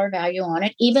a dollar value on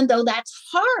it, even though that's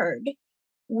hard.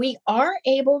 We are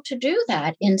able to do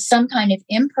that in some kind of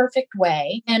imperfect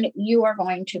way, and you are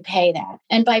going to pay that.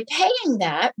 And by paying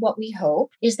that, what we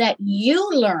hope is that you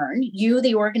learn,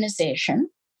 the organization,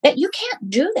 that you can't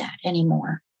do that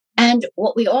anymore. And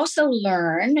what we also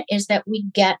learn is that we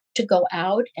get to go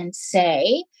out and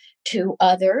say to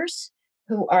others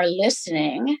who are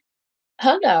listening,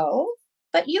 hello,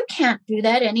 but you can't do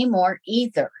that anymore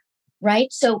either.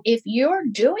 Right? So if you're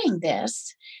doing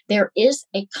this, there is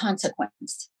a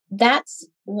consequence. That's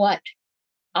what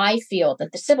I feel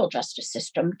that the civil justice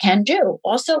system can do.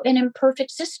 Also an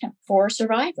imperfect system for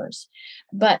survivors.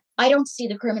 But I don't see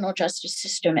the criminal justice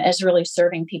system as really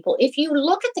serving people. If you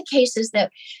look at the cases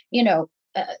that,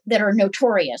 that are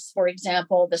notorious, for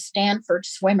example, the Stanford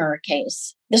swimmer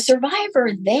case, the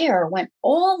survivor there went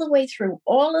all the way through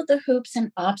all of the hoops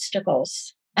and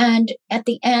obstacles. And at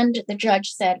the end, the judge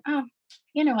said, I don't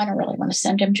really want to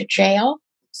send him to jail.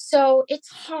 So it's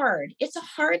hard. It's a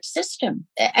hard system.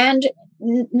 And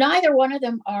neither one of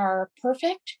them are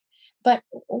perfect. But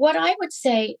what I would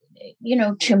say,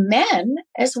 to men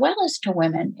as well as to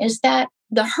women, is that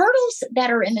the hurdles that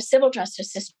are in the civil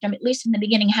justice system, at least in the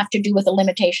beginning, have to do with the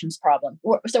limitations problem.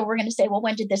 So we're going to say, well,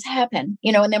 when did this happen?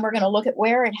 And then we're going to look at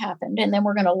where it happened. And then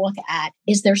we're going to look at,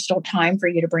 is there still time for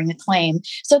you to bring a claim?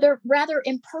 So they're rather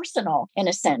impersonal in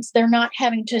a sense. They're not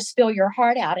having to spill your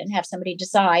heart out and have somebody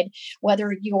decide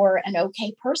whether you're an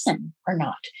okay person or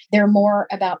not. They're more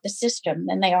about the system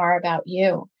than they are about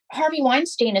you. Harvey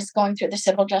Weinstein is going through the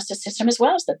civil justice system as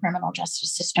well as the criminal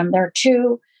justice system. There are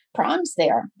two prongs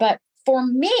there. But for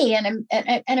me and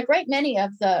a great many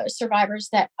of the survivors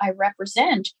that I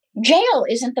represent, jail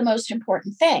isn't the most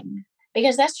important thing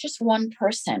because that's just one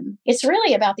person. It's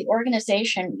really about the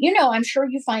organization. I'm sure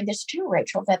you find this too,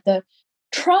 Rachel, that the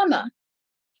trauma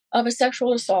of a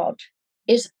sexual assault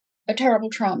is a terrible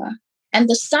trauma. And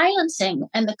the silencing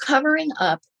and the covering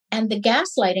up and the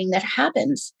gaslighting that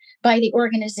happens by the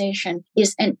organization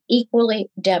is an equally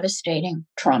devastating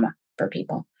trauma for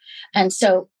people. And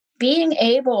so being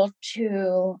able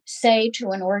to say to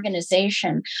an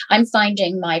organization, I'm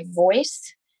finding my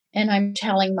voice and I'm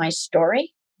telling my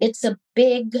story, it's a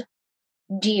big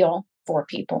deal for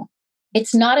people.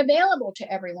 It's not available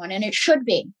to everyone, and it should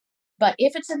be. But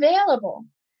if it's available,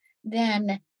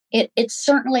 then it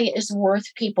certainly is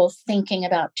worth people thinking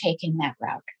about taking that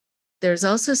route. There's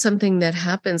also something that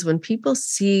happens when people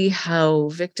see how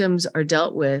victims are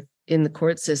dealt with in the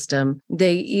court system.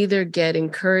 They either get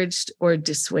encouraged or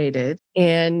dissuaded.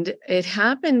 And it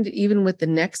happened even with the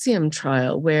NXIVM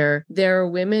trial, where there are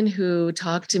women who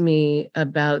talk to me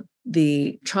about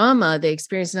the trauma they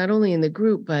experienced, not only in the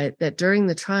group, but that during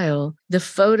the trial, the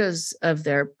photos of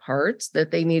their parts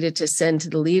that they needed to send to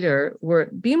the leader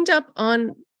were beamed up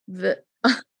on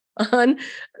a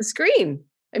screen.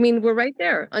 I mean, we're right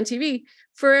there on TV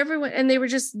for everyone. And they were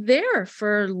just there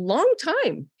for a long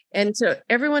time. And so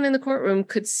everyone in the courtroom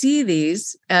could see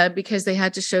these because they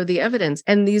had to show the evidence.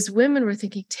 And these women were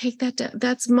thinking, take that down.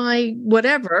 That's my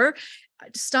whatever.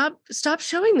 Stop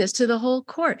showing this to the whole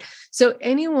court. So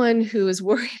anyone who is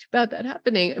worried about that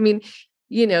happening, I mean,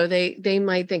 they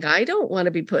might think, I don't want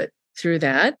to be put through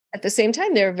that. At the same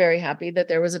time, they're very happy that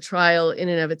there was a trial in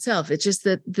and of itself. It's just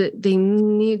that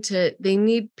they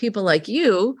need people like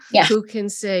you who can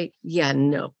say, yeah,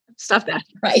 no, stop that.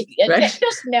 Right.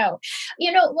 Just no.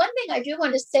 One thing I do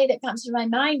want to say that comes to my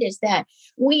mind is that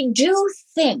we do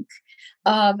think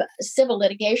of civil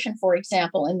litigation, for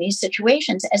example, in these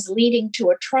situations as leading to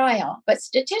a trial. But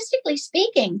statistically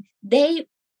speaking, they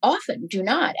often do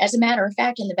not. As a matter of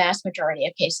fact, in the vast majority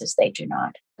of cases, they do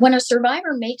not. When a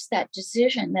survivor makes that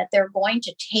decision that they're going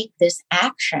to take this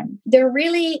action, they're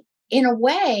really, in a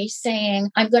way,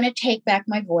 saying, I'm going to take back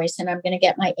my voice and I'm going to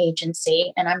get my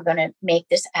agency and I'm going to make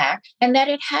this act, and that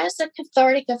it has a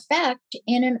cathartic effect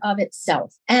in and of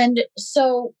itself. And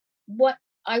so what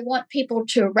I want people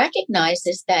to recognize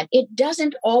is that it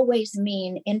doesn't always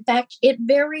mean, in fact, it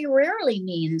very rarely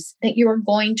means that you're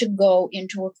going to go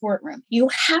into a courtroom. You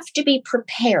have to be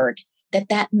prepared that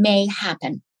that may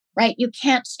happen, right? You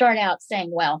can't start out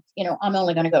saying, well, I'm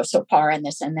only going to go so far in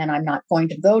this and then I'm not going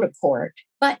to go to court.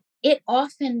 But it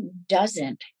often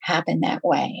doesn't happen that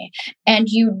way. And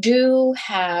you do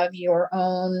have your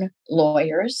own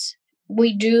lawyers.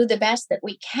 We do the best that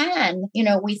we can.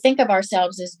 We think of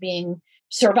ourselves as being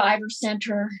survivor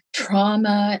center,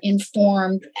 trauma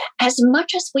informed, as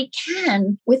much as we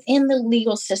can within the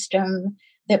legal system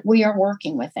that we are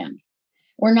working within.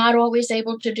 We're not always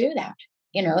able to do that.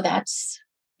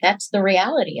 That's the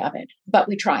reality of it, but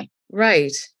we try.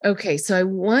 Right. Okay. So I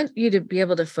want you to be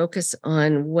able to focus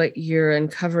on what you're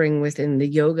uncovering within the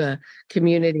yoga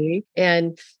community.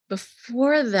 And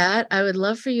before that, I would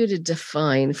love for you to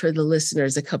define for the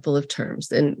listeners a couple of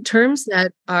terms, and terms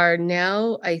that are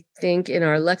now, I think, in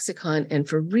our lexicon and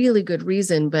for really good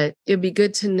reason, but it'd be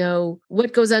good to know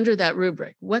what goes under that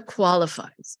rubric, what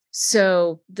qualifies.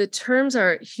 So the terms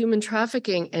are human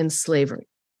trafficking and slavery.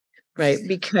 Right.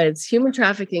 Because human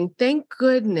trafficking, thank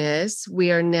goodness, we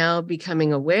are now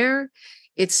becoming aware.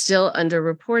 It's still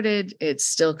underreported. It's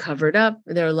still covered up.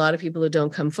 There are a lot of people who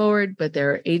don't come forward, but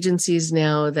there are agencies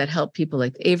now that help people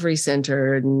like the Avery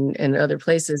Center and other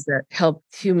places that help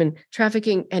human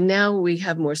trafficking. And now we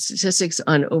have more statistics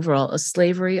on overall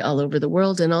slavery all over the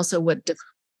world, and also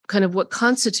what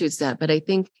constitutes that. But I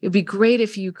think it'd be great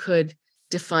if you could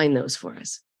define those for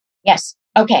us. Yes.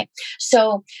 Okay.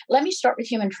 So let me start with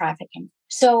human trafficking.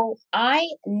 So I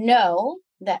know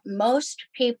that most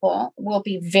people will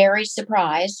be very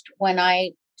surprised when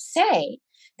I say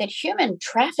that human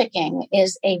trafficking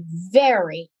is a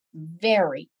very,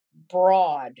 very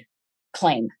broad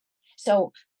claim.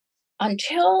 So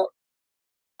until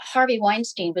Harvey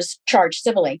Weinstein was charged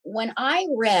civilly, when I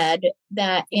read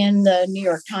that in the New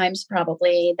York Times,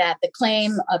 probably, that the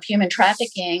claim of human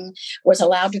trafficking was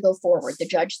allowed to go forward, the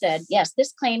judge said, yes,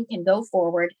 this claim can go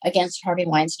forward against Harvey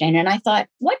Weinstein. And I thought,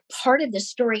 what part of this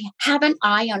story haven't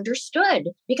I understood?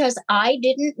 Because I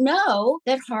didn't know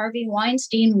that Harvey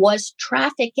Weinstein was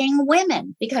trafficking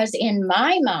women. Because in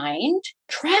my mind,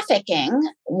 trafficking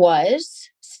was,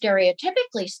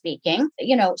 stereotypically speaking,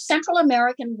 Central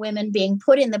American women being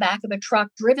put in the back of a truck,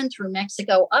 driven through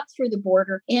Mexico, up through the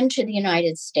border into the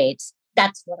United States.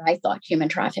 That's what I thought human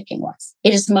trafficking was.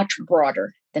 It is much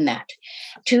broader than that.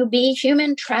 To be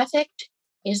human trafficked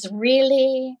is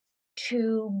really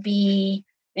to be,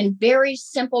 in very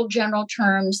simple general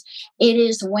terms, it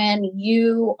is when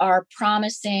you are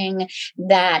promising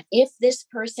that if this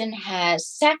person has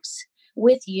sex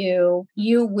with you,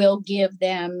 you will give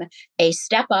them a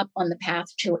step up on the path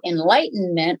to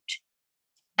enlightenment.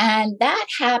 And that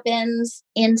happens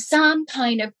in some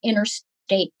kind of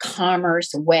interstate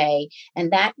commerce way. And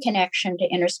that connection to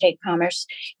interstate commerce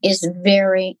is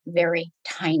very, very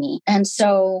tiny. And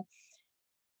so,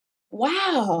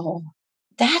 wow,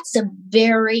 that's a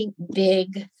very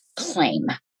big claim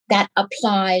that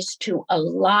applies to a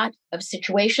lot of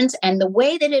situations. And the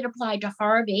way that it applied to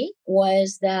Harvey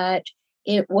was that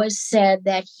it was said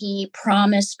that he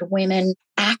promised women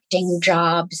acting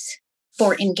jobs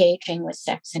for engaging with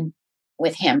sex and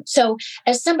with him. So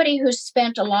as somebody who's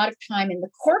spent a lot of time in the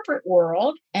corporate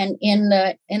world and in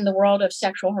the world of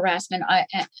sexual harassment,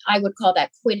 I would call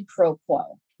that quid pro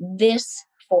quo. This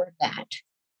for that.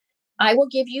 I will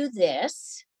give you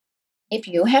this if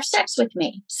you have sex with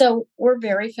me. So we're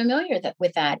very familiar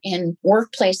with that in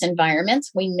workplace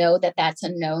environments. We know that that's a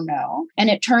no-no. And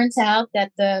it turns out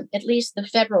that at least the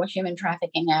Federal Human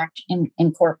Trafficking Act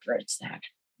incorporates that.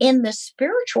 In the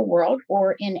spiritual world,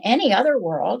 or in any other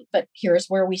world, but here's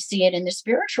where we see it in the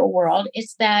spiritual world,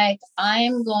 it's that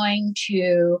I'm going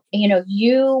to,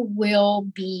 you will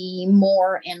be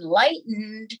more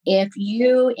enlightened if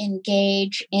you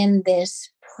engage in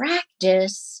this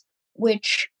practice,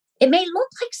 which it may look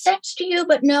like sex to you,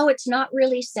 but no, it's not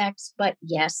really sex. But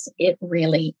yes, it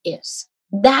really is.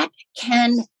 That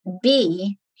can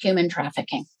be human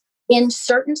trafficking in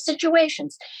certain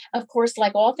situations. Of course,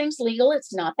 like all things legal,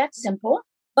 it's not that simple,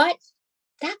 but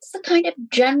that's the kind of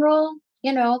general,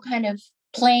 kind of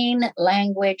plain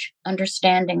language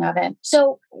understanding of it.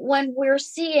 So when we're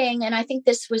seeing, and I think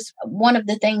this was one of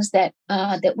the things that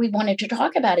that we wanted to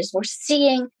talk about, is we're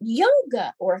seeing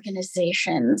yoga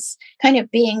organizations kind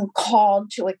of being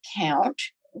called to account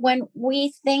when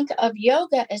we think of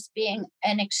yoga as being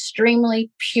an extremely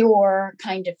pure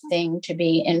kind of thing to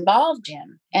be involved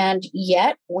in. And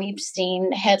yet we've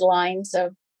seen headlines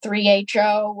of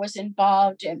 3HO was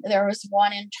involved, and there was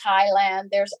one in Thailand.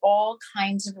 There's all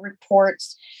kinds of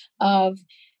reports of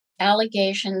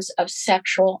allegations of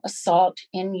sexual assault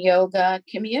in yoga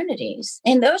communities.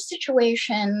 In those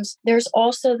situations, there's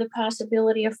also the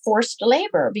possibility of forced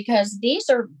labor, because these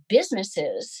are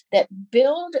businesses that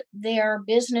build their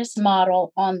business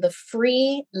model on the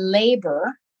free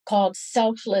labor called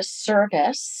selfless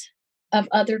service of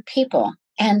other people.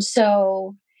 And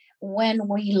so when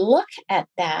we look at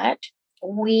that,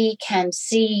 we can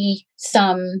see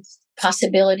some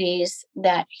possibilities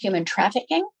that human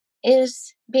trafficking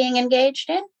is being engaged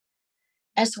in,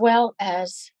 as well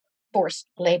as forced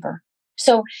labor.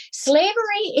 So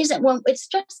slavery isn't, well, it's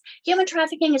just human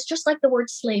trafficking. It's just like the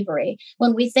word slavery.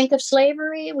 When we think of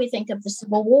slavery, we think of the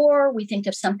Civil War, we think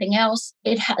of something else.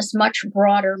 It has much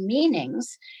broader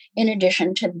meanings in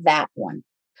addition to that one.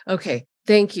 Okay.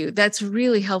 Thank you. That's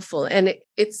really helpful. And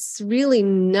it's really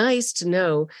nice to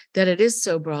know that it is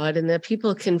so broad and that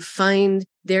people can find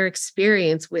their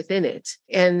experience within it.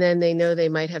 And then they know they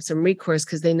might have some recourse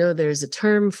because they know there's a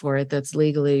term for it that's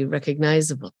legally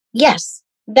recognizable. Yes,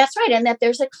 that's right. And that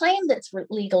there's a claim that's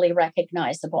legally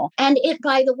recognizable. And it,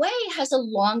 by the way, has a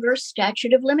longer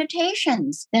statute of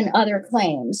limitations than other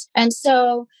claims. And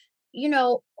so, you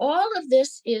know, all of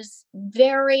this is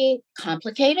very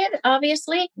complicated,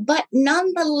 obviously, but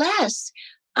nonetheless,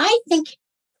 I think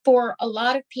for a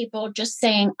lot of people, just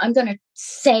saying, I'm going to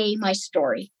say my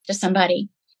story to somebody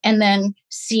and then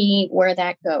see where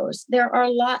that goes. There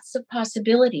are lots of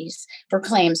possibilities for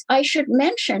claims. I should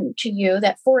mention to you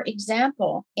that, for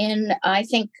example, in, I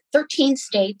think, 13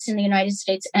 states in the United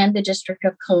States and the District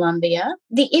of Columbia,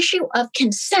 the issue of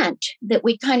consent that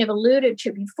we kind of alluded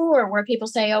to before, where people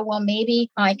say, oh, well, maybe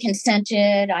I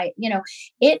consented.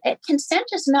 Consent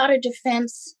is not a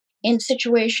defense in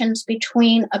situations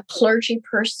between a clergy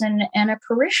person and a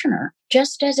parishioner,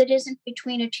 just as it isn't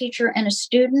between a teacher and a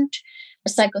student, a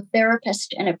psychotherapist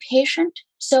and a patient.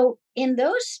 So in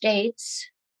those states,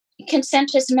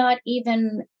 consent is not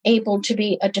even able to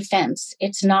be a defense.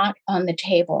 It's not on the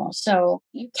table. So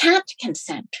you can't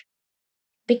consent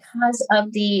because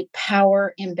of the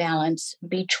power imbalance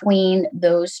between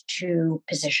those two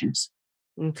positions.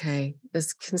 Okay.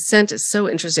 This consent is so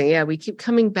interesting. Yeah, we keep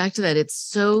coming back to that. It's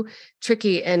so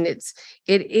tricky and it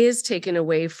is taken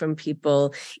away from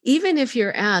people. Even if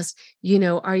you're asked,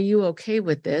 are you okay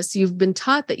with this? You've been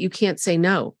taught that you can't say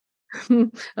no.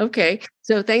 Okay.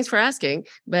 So thanks for asking,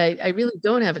 but I really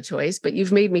don't have a choice, but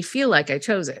you've made me feel like I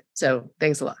chose it. So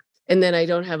thanks a lot. And then I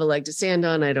don't have a leg to stand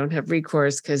on. I don't have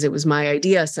recourse because it was my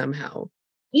idea somehow.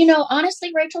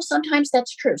 Honestly, Rachel, sometimes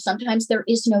that's true. Sometimes there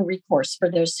is no recourse for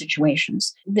those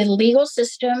situations. The legal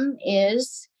system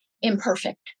is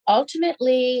imperfect.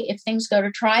 Ultimately, if things go to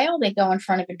trial, they go in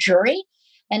front of a jury,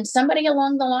 and somebody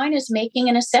along the line is making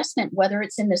an assessment, whether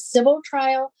it's in the civil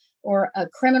trial or a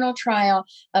criminal trial,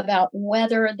 about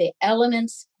whether the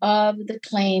elements of the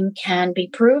claim can be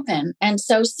proven. And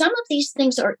so some of these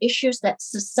things are issues that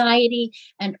society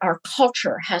and our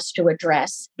culture has to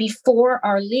address before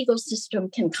our legal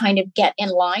system can kind of get in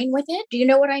line with it. Do you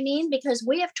know what I mean? Because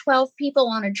we have 12 people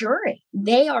on a jury.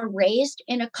 They are raised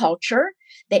in a culture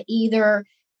that either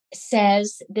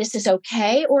says this is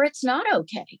okay or it's not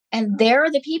okay. And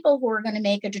they're the people who are going to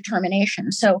make a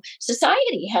determination. So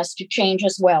society has to change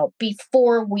as well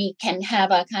before we can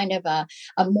have a kind of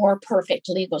a more perfect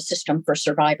legal system for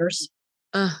survivors.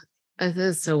 That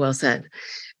is so well said.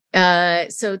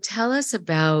 So tell us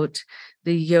about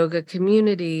the yoga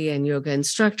community and yoga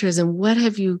instructors, and what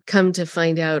have you come to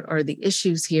find out are the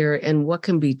issues here and what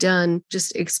can be done?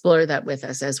 Just explore that with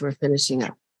us as we're finishing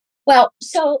up. Well,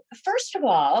 so first of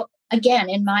all, again,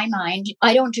 in my mind,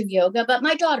 I don't do yoga, but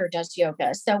my daughter does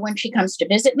yoga. So when she comes to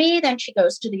visit me, then she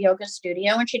goes to the yoga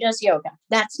studio and she does yoga.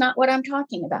 That's not what I'm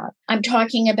talking about. I'm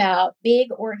talking about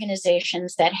big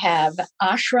organizations that have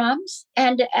ashrams.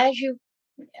 And as you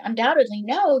undoubtedly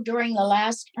know, during the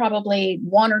last probably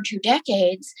 1 or 2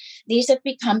 decades, these have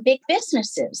become big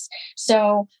businesses.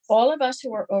 So all of us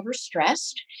who are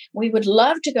overstressed, we would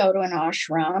love to go to an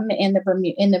ashram in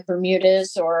the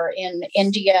Bermudas or in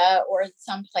India or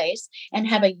someplace and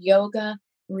have a yoga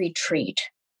retreat.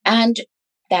 And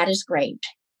that is great.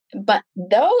 But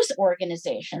those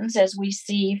organizations, as we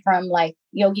see from like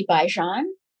Yogi Bhajan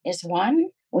is one,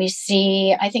 We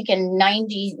see, I think in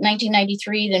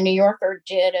 1993, the New Yorker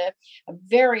did a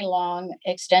very long,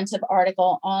 extensive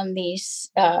article on these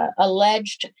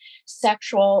alleged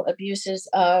sexual abuses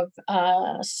of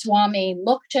Swami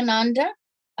Muktananda.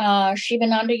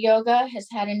 Shivananda Yoga has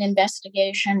had an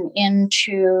investigation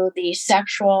into the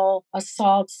sexual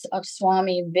assaults of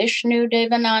Swami Vishnu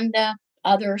Devananda,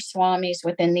 other swamis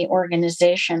within the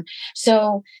organization.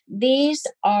 So these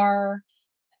are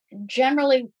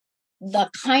generally the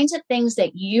kinds of things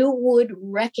that you would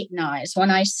recognize when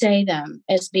I say them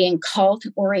as being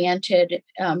cult-oriented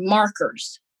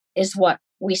markers is what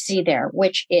we see there,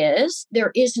 which is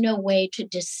there is no way to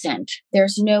dissent.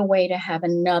 There's no way to have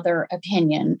another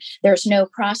opinion. There's no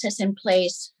process in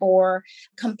place for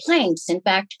complaints. In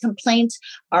fact, complaints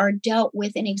are dealt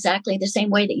with in exactly the same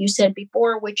way that you said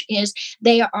before, which is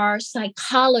they are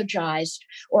psychologized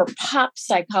or pop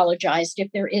psychologized,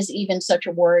 if there is even such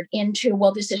a word, into,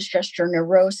 well, this is just your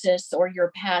neurosis or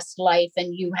your past life,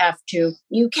 and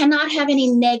you cannot have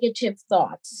any negative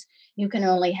thoughts. You can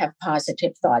only have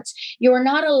positive thoughts. You are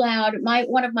not allowed,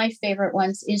 one of my favorite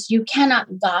ones is you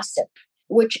cannot gossip,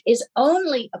 which is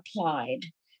only applied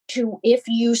to if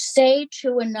you say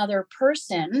to another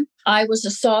person, I was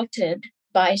assaulted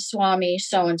by Swami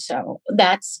so-and-so.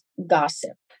 That's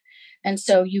gossip. And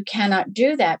so you cannot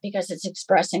do that because it's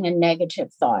expressing a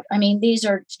negative thought. I mean, these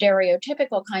are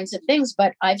stereotypical kinds of things,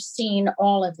 but I've seen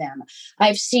all of them.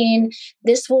 I've seen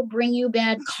this will bring you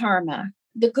bad karma.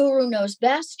 The guru knows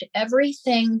best.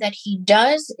 Everything that he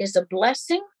does is a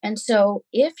blessing. And so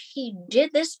if he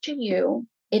did this to you,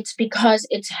 it's because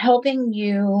it's helping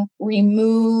you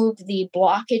remove the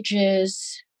blockages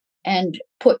and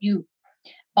put you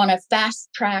on a fast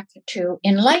track to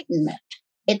enlightenment.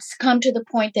 It's come to the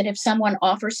point that if someone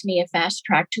offers me a fast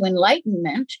track to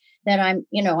enlightenment, that I'm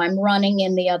running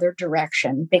in the other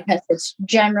direction because it's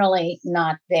generally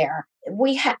not there.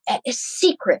 We have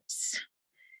secrets.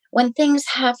 When things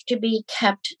have to be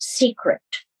kept secret,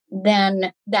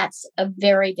 then that's a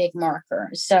very big marker.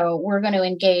 So we're going to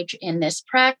engage in this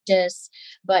practice,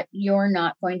 but you're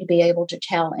not going to be able to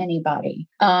tell anybody.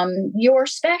 You're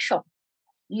special.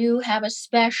 You have a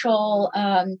special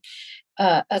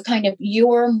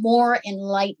you're more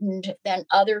enlightened than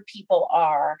other people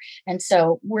are. And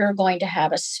so we're going to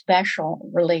have a special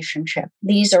relationship.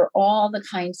 These are all the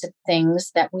kinds of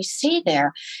things that we see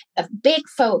there. A big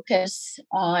focus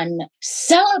on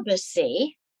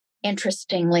celibacy,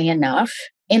 interestingly enough,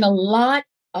 in a lot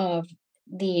of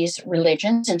these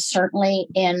religions, and certainly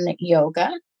in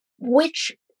yoga,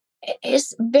 which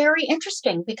is very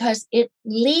interesting because it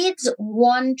leads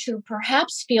one to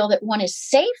perhaps feel that one is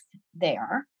safe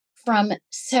there from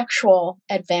sexual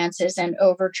advances and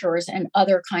overtures and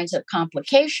other kinds of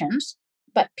complications,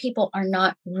 but people are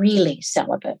not really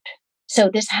celibate. So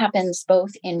this happens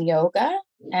both in yoga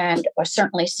and I've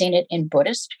certainly seen it in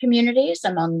Buddhist communities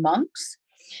among monks.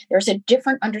 There's a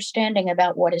different understanding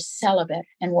about what is celibate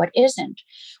and what isn't.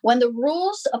 When the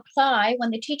rules apply,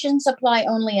 when the teachings apply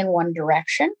only in one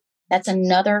direction, that's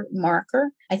another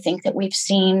marker I think that we've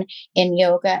seen in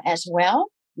yoga as well.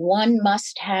 One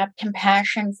must have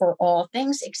compassion for all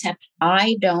things, except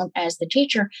I don't, as the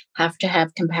teacher, have to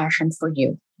have compassion for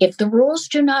you. If the rules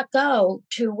do not go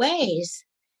two ways,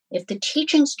 if the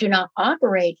teachings do not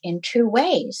operate in two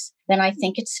ways, then I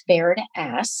think it's fair to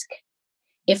ask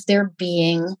if they're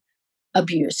being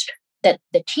abused. That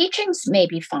the teachings may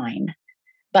be fine,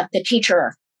 but the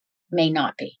teacher may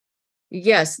not be.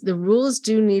 Yes, the rules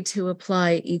do need to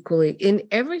apply equally in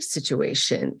every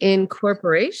situation. In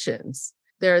corporations,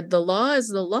 the law is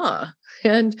the law,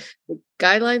 and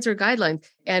guidelines are guidelines.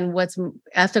 And what's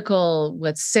ethical,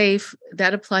 what's safe,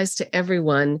 that applies to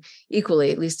everyone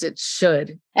equally. At least it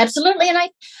should. Absolutely. And I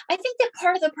think that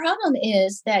part of the problem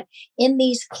is that in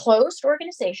these closed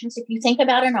organizations, if you think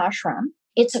about an ashram,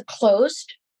 it's a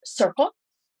closed circle.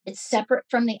 It's separate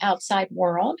from the outside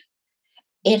world.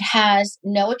 It has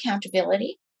no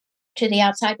accountability to the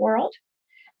outside world.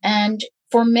 And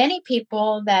for many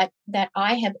people that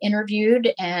I have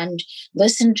interviewed and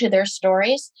listened to their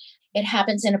stories, it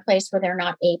happens in a place where they're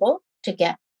not able to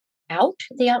get out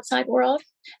the outside world.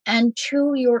 And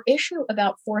to your issue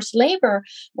about forced labor,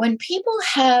 when people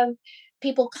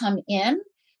come in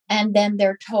and then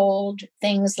they're told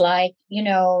things like,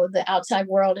 the outside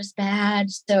world is bad.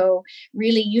 So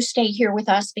really, you stay here with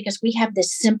us because we have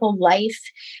this simple life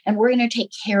and we're going to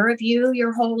take care of you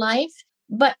your whole life.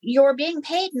 But you're being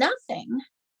paid nothing.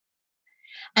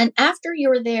 And after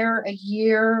you're there a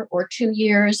year or 2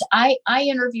 years, I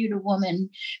interviewed a woman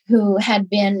who had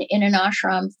been in an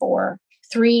ashram for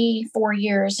 3-4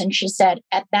 years. And she said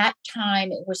at that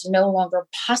time, it was no longer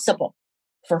possible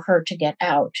for her to get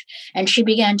out. And she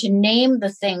began to name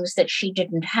the things that she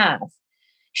didn't have.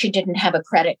 She didn't have a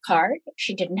credit card.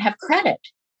 She didn't have credit.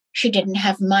 She didn't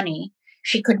have money.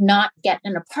 She could not get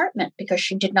an apartment because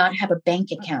she did not have a bank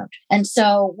account. And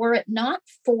so were it not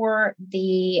for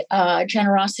the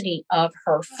generosity of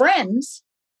her friends,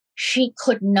 she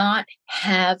could not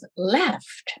have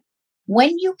left.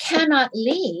 When you cannot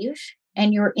leave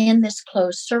and you're in this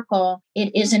closed circle,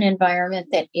 it is an environment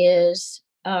that is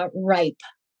ripe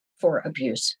for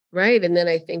abuse. Right. And then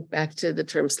I think back to the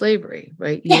term slavery,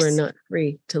 right? You Yes. are not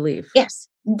free to leave. Yes.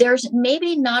 There's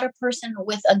maybe not a person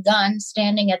with a gun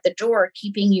standing at the door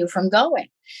keeping you from going,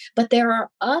 but there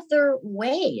are other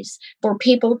ways for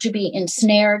people to be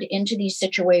ensnared into these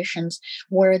situations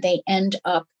where they end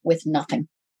up with nothing.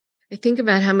 I think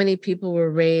about how many people were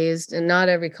raised, and not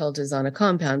every cult is on a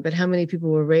compound, but how many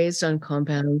people were raised on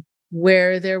compound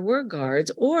where there were guards,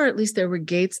 or at least there were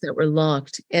gates that were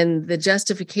locked. And the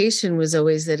justification was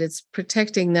always that it's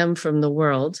protecting them from the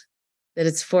world, that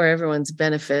it's for everyone's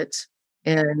benefit,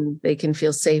 and they can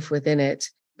feel safe within it.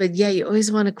 But yeah, you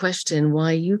always want to question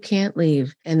why you can't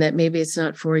leave and that maybe it's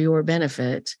not for your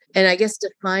benefit. And I guess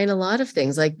define a lot of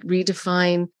things, like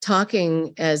redefine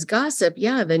talking as gossip.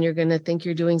 Yeah, then you're going to think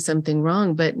you're doing something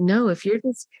wrong. But no, if you're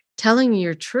just telling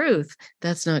your truth,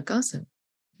 that's not gossip.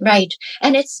 Right.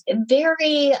 And it's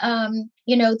very,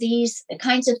 these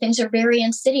kinds of things are very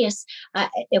insidious. At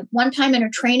one time in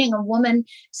a training, a woman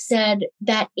said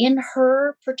that in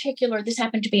her particular, this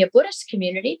happened to be a Buddhist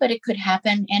community, but it could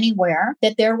happen anywhere,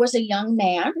 that there was a young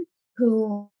man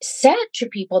who said to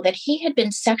people that he had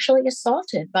been sexually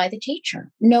assaulted by the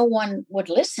teacher. No one would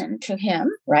listen to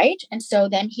him, right? And so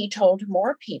then he told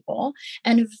more people,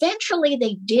 and eventually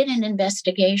they did an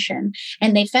investigation,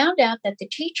 and they found out that the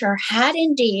teacher had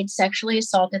indeed sexually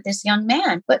assaulted this young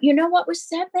man. But you know what was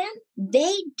said then?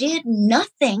 They did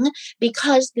nothing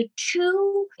because the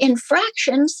two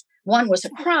infractions, one was a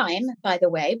crime, by the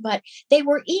way, but they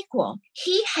were equal.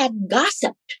 He had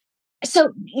gossiped.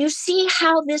 So you see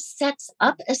how this sets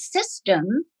up a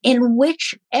system in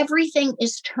which everything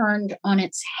is turned on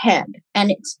its head, and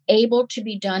it's able to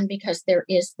be done because there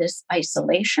is this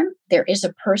isolation. There is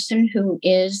a person who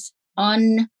is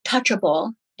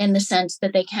untouchable in the sense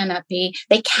that they cannot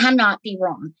be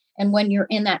wrong. And when you're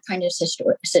in that kind of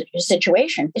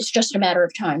situation, it's just a matter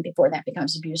of time before that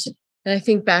becomes abusive. And I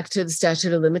think back to the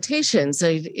statute of limitations. So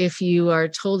if you are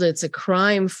told it's a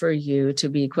crime for you to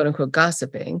be quote unquote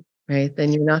gossiping, right,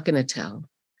 then you're not going to tell.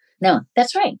 No,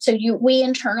 that's right. So we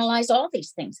internalize all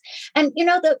these things. And,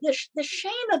 the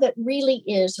shame of it really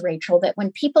is, Rachel, that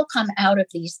when people come out of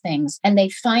these things and they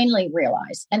finally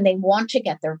realize and they want to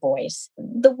get their voice,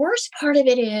 the worst part of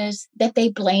it is that they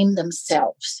blame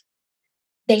themselves.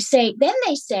 They say,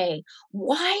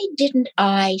 why didn't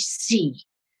I see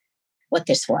what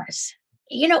this was?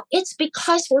 It's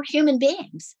because we're human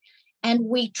beings and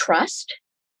we trust.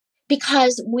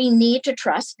 Because we need to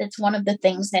trust. That's one of the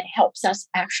things that helps us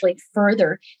actually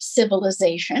further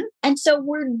civilization. And so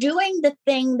we're doing the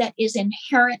thing that is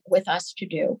inherent with us to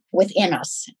do within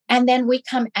us. And then we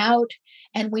come out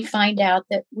and we find out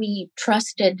that we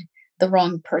trusted the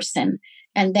wrong person.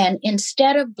 And then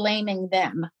instead of blaming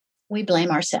them, we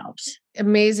blame ourselves.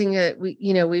 Amazing that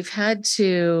we've had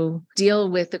to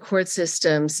deal with the court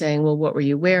system saying, well, what were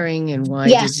you wearing and why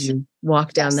did you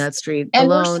walk down that street and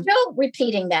alone? We're still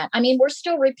repeating that. I mean, we're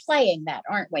still replaying that,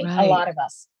 aren't we? Right. A lot of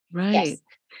us. Right. Yes.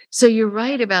 So you're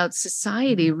right about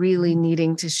society really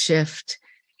needing to shift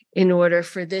in order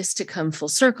for this to come full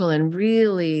circle and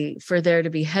really for there to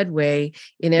be headway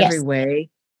in every way.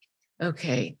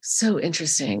 Okay. So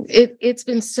interesting. It's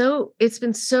been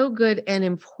so good and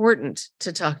important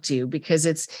to talk to you because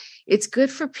it's good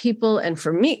for people and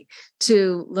for me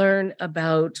to learn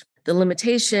about the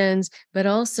limitations, but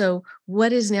also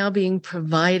what is now being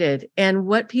provided and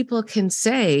what people can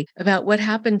say about what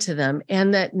happened to them.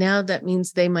 And that now that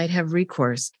means they might have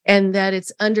recourse and that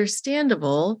it's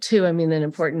understandable too. I mean, an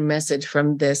important message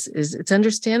from this is it's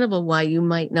understandable why you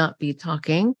might not be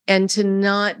talking and to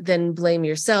not then blame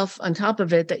yourself on top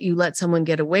of it that you let someone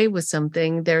get away with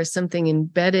something. There's something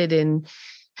embedded in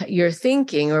your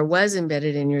thinking or was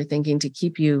embedded in your thinking to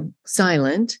keep you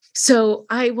silent. So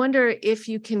I wonder if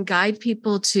you can guide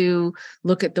people to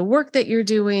look at the work that you're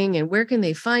doing and where can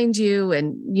they find you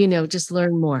and, just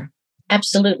learn more.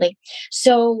 Absolutely.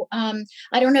 So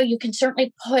I don't know, you can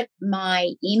certainly put my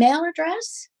email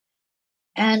address.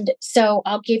 And so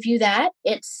I'll give you that.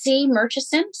 It's C.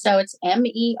 Murchison. So it's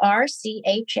MERCHASIN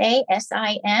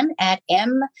 @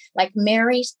 M like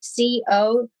Mary,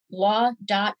 COUCHISN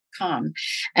law.com.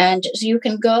 And so you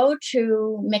can go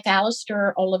to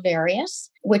McAllister Olivarius,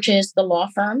 which is the law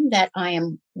firm that I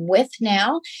am with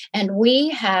now. And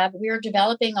we're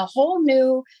developing a whole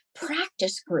new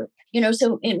practice group.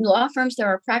 So in law firms, there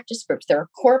are practice groups, there are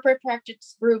corporate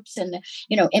practice groups and,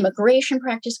 immigration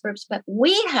practice groups, but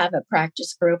we have a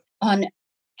practice group on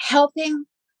helping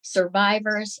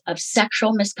survivors of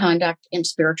sexual misconduct in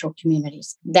spiritual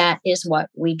communities. That is what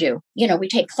we do. We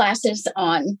take classes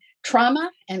on trauma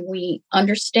and we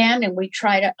understand and we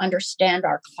try to understand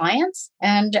our clients.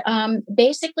 And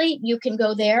basically, you can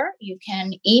go there. You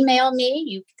can email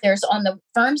me. There's on the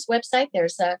firm's website,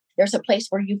 there's a place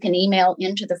where you can email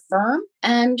into the firm.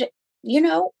 And,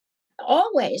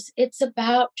 always it's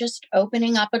about just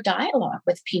opening up a dialogue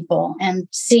with people and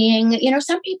seeing,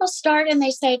 some people start and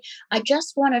they say, I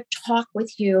just want to talk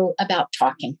with you about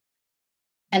talking.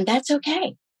 And that's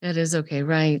okay. That is okay.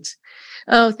 Right.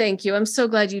 Oh, thank you. I'm so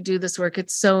glad you do this work.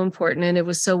 It's so important. And it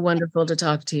was so wonderful to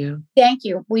talk to you. Thank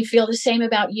you. We feel the same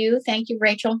about you. Thank you,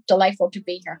 Rachel. Delightful to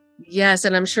be here. Yes.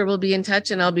 And I'm sure we'll be in touch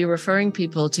and I'll be referring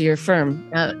people to your firm.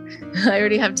 I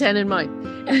already have 10 in mind.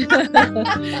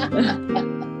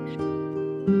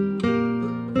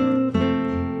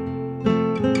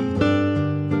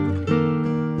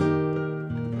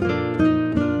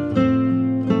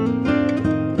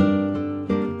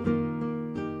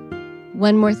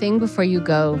 One more thing before you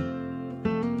go.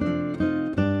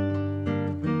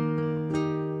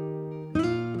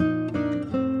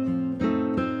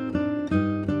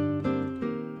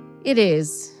 It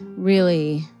is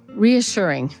really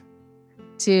reassuring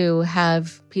to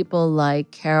have people like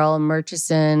Carol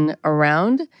Murchison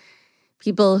around,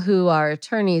 people who are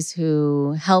attorneys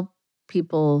who help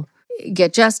people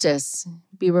get justice,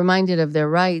 be reminded of their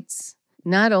rights.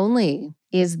 Not only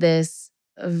is this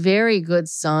a very good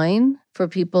sign for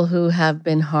people who have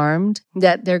been harmed,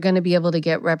 that they're going to be able to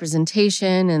get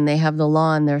representation and they have the law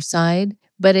on their side,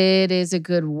 but it is a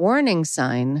good warning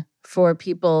sign for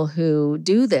people who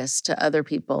do this to other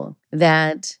people,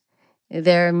 that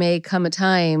there may come a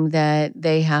time that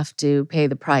they have to pay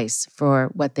the price for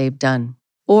what they've done,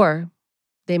 or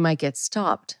they might get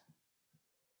stopped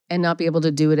and not be able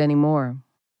to do it anymore.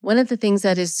 One of the things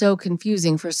that is so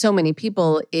confusing for so many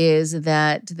people is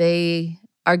that they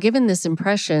are given this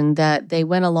impression that they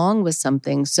went along with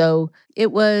something. So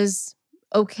it was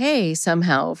okay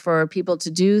somehow for people to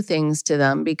do things to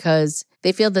them because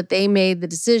they feel that they made the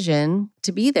decision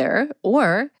to be there,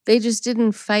 or they just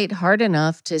didn't fight hard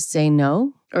enough to say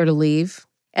no or to leave.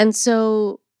 And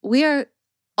so we are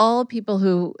all people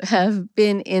who have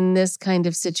been in this kind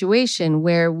of situation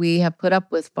where we have put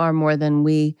up with far more than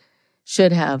we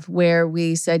should have, where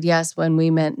we said yes when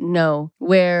we meant no,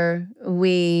 where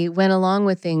we went along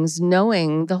with things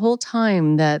knowing the whole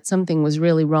time that something was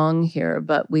really wrong here,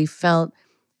 but we felt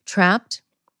trapped.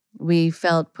 We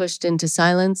felt pushed into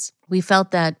silence. We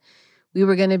felt that we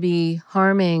were going to be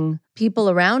harming people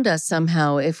around us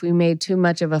somehow if we made too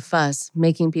much of a fuss,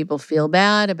 making people feel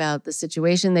bad about the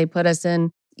situation they put us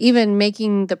in, even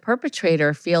making the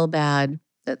perpetrator feel bad,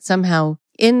 that somehow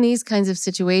in these kinds of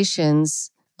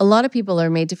situations, a lot of people are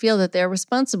made to feel that they're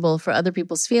responsible for other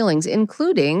people's feelings,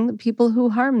 including people who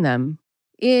harm them.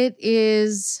 It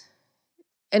is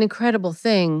an incredible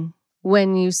thing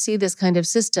when you see this kind of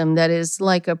system that is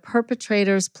like a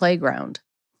perpetrator's playground,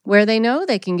 where they know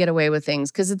they can get away with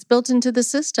things because it's built into the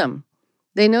system.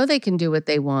 They know they can do what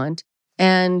they want.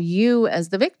 And you as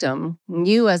the victim,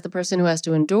 you as the person who has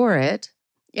to endure it,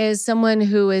 is someone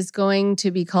who is going to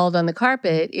be called on the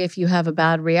carpet if you have a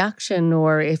bad reaction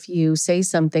or if you say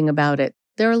something about it.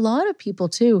 There are a lot of people,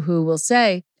 too, who will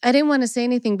say, I didn't want to say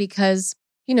anything because,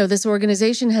 this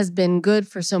organization has been good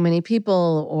for so many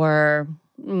people, or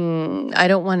I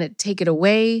don't want to take it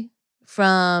away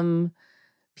from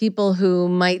people who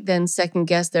might then second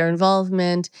guess their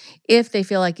involvement if they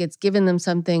feel like it's given them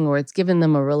something or it's given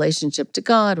them a relationship to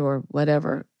God or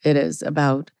whatever it is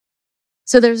about.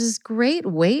 So there's this great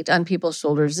weight on people's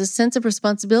shoulders, this sense of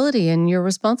responsibility, and you're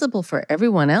responsible for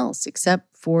everyone else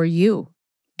except for you.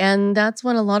 And that's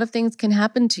when a lot of things can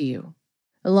happen to you.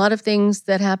 A lot of things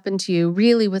that happen to you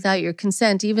really without your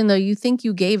consent, even though you think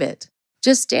you gave it.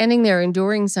 Just standing there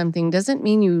enduring something doesn't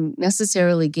mean you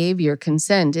necessarily gave your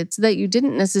consent. It's that you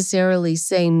didn't necessarily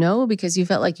say no because you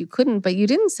felt like you couldn't, but you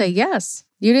didn't say yes.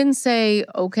 You didn't say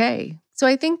okay. So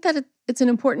I think that it's an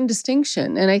important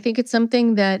distinction, and I think it's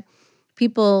something that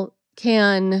people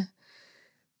can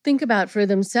think about for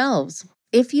themselves.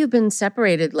 If you've been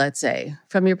separated, let's say,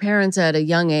 from your parents at a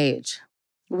young age,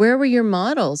 where were your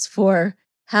models for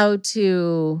how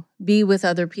to be with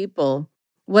other people,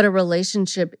 what a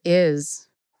relationship is,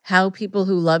 how people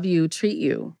who love you treat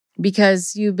you?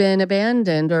 because you've been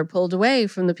abandoned or pulled away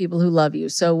from the people who love you.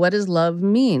 So what does love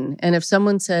mean? And if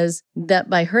someone says that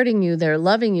by hurting you, they're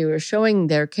loving you or showing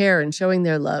their care and showing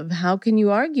their love, how can you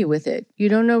argue with it? You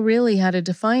don't know really how to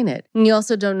define it. And you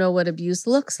also don't know what abuse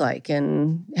looks like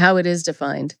and how it is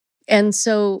defined. And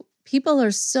so people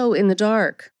are so in the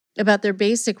dark about their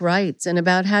basic rights and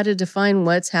about how to define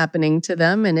what's happening to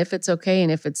them and if it's okay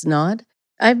and if it's not.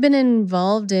 I've been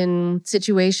involved in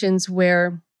situations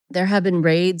where there have been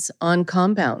raids on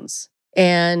compounds.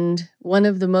 And one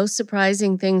of the most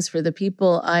surprising things for the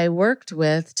people I worked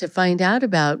with to find out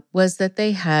about was that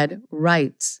they had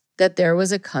rights, that there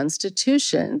was a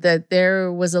constitution, that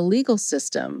there was a legal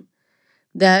system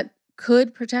that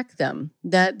could protect them,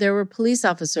 that there were police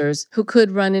officers who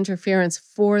could run interference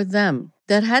for them.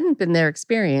 That hadn't been their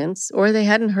experience, or they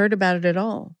hadn't heard about it at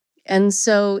all. And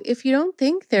so if you don't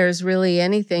think there's really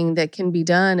anything that can be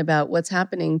done about what's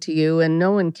happening to you and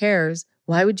no one cares,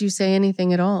 why would you say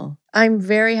anything at all? I'm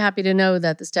very happy to know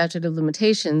that the statute of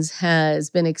limitations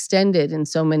has been extended in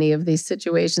so many of these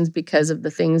situations because of the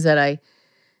things that I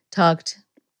talked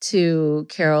to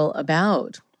Carol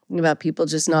about people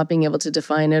just not being able to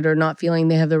define it or not feeling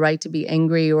they have the right to be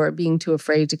angry or being too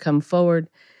afraid to come forward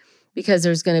because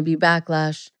there's going to be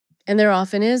backlash. And there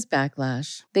often is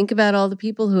backlash. Think about all the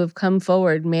people who have come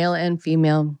forward, male and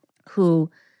female,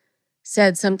 who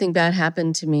said something bad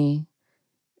happened to me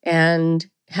and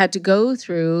had to go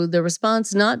through the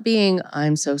response not being,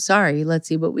 I'm so sorry, let's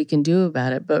see what we can do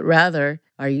about it, but rather,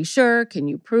 are you sure? Can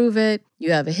you prove it?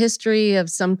 You have a history of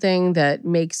something that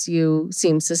makes you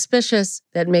seem suspicious,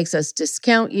 that makes us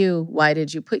discount you. Why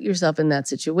did you put yourself in that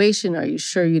situation? Are you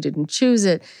sure you didn't choose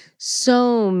it?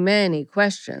 So many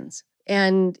questions.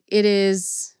 And it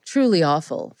is truly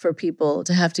awful for people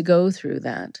to have to go through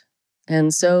that.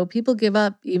 And so people give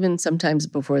up even sometimes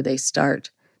before they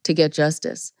start to get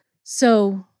justice.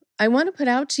 So I want to put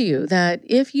out to you that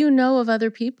if you know of other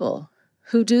people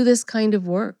who do this kind of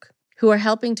work, who are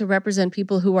helping to represent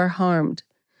people who are harmed,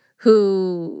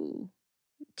 who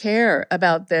care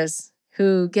about this,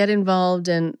 who get involved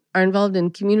and are involved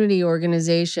in community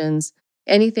organizations,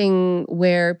 anything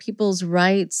where people's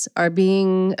rights are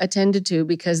being attended to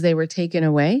because they were taken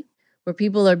away, where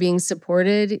people are being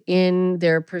supported in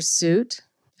their pursuit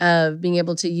of being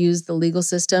able to use the legal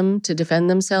system to defend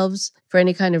themselves for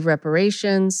any kind of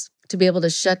reparations, to be able to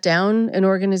shut down an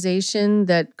organization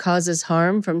that causes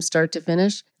harm from start to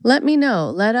finish, let me know.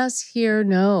 Let us here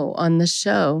know on the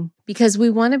show, because we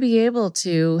want to be able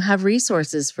to have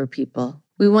resources for people.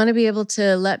 We want to be able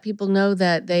to let people know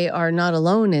that they are not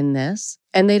alone in this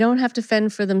and they don't have to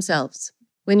fend for themselves.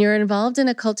 When you're involved in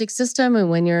a cultic system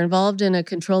and when you're involved in a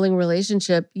controlling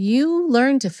relationship, you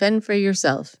learn to fend for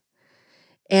yourself.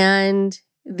 And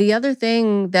the other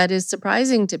thing that is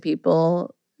surprising to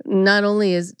people, not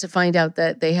only is to find out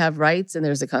that they have rights and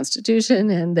there's a constitution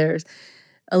and there's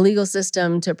a legal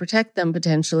system to protect them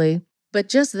potentially, but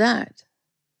just that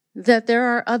there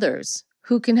are others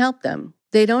who can help them.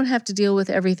 They don't have to deal with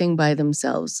everything by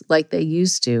themselves like they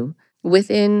used to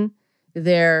within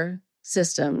their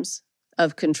systems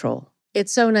of control.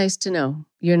 It's so nice to know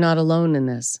you're not alone in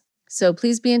this. So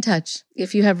please be in touch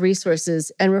if you have resources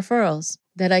and referrals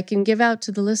that I can give out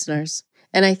to the listeners.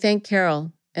 And I thank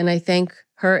Carol, and I thank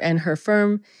her and her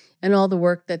firm and all the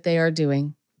work that they are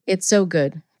doing. It's so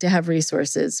good to have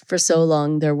resources. For so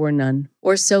long, there were none,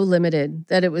 or so limited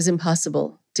that it was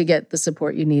impossible to get the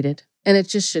support you needed. And it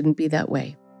just shouldn't be that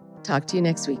way. Talk to you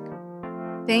next week.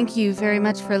 Thank you very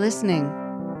much for listening.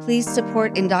 Please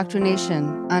support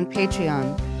Indoctrination on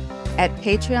Patreon at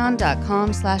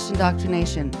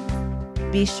patreon.com/indoctrination.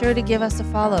 Be sure to give us a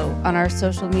follow on our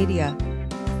social media.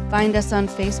 Find us on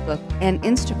Facebook and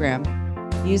Instagram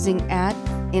using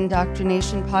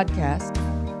 @IndoctrinationPodcast.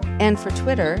 And for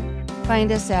Twitter,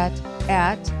 find us at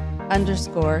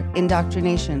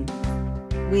 @_indoctrination.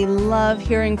 We love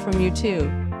hearing from you too.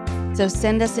 So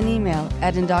send us an email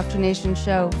at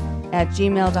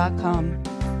indoctrinationshow@gmail.com.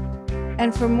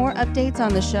 And for more updates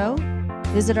on the show,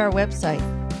 visit our website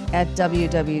at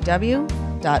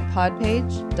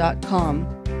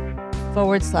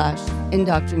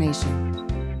www.podpage.com/indoctrination.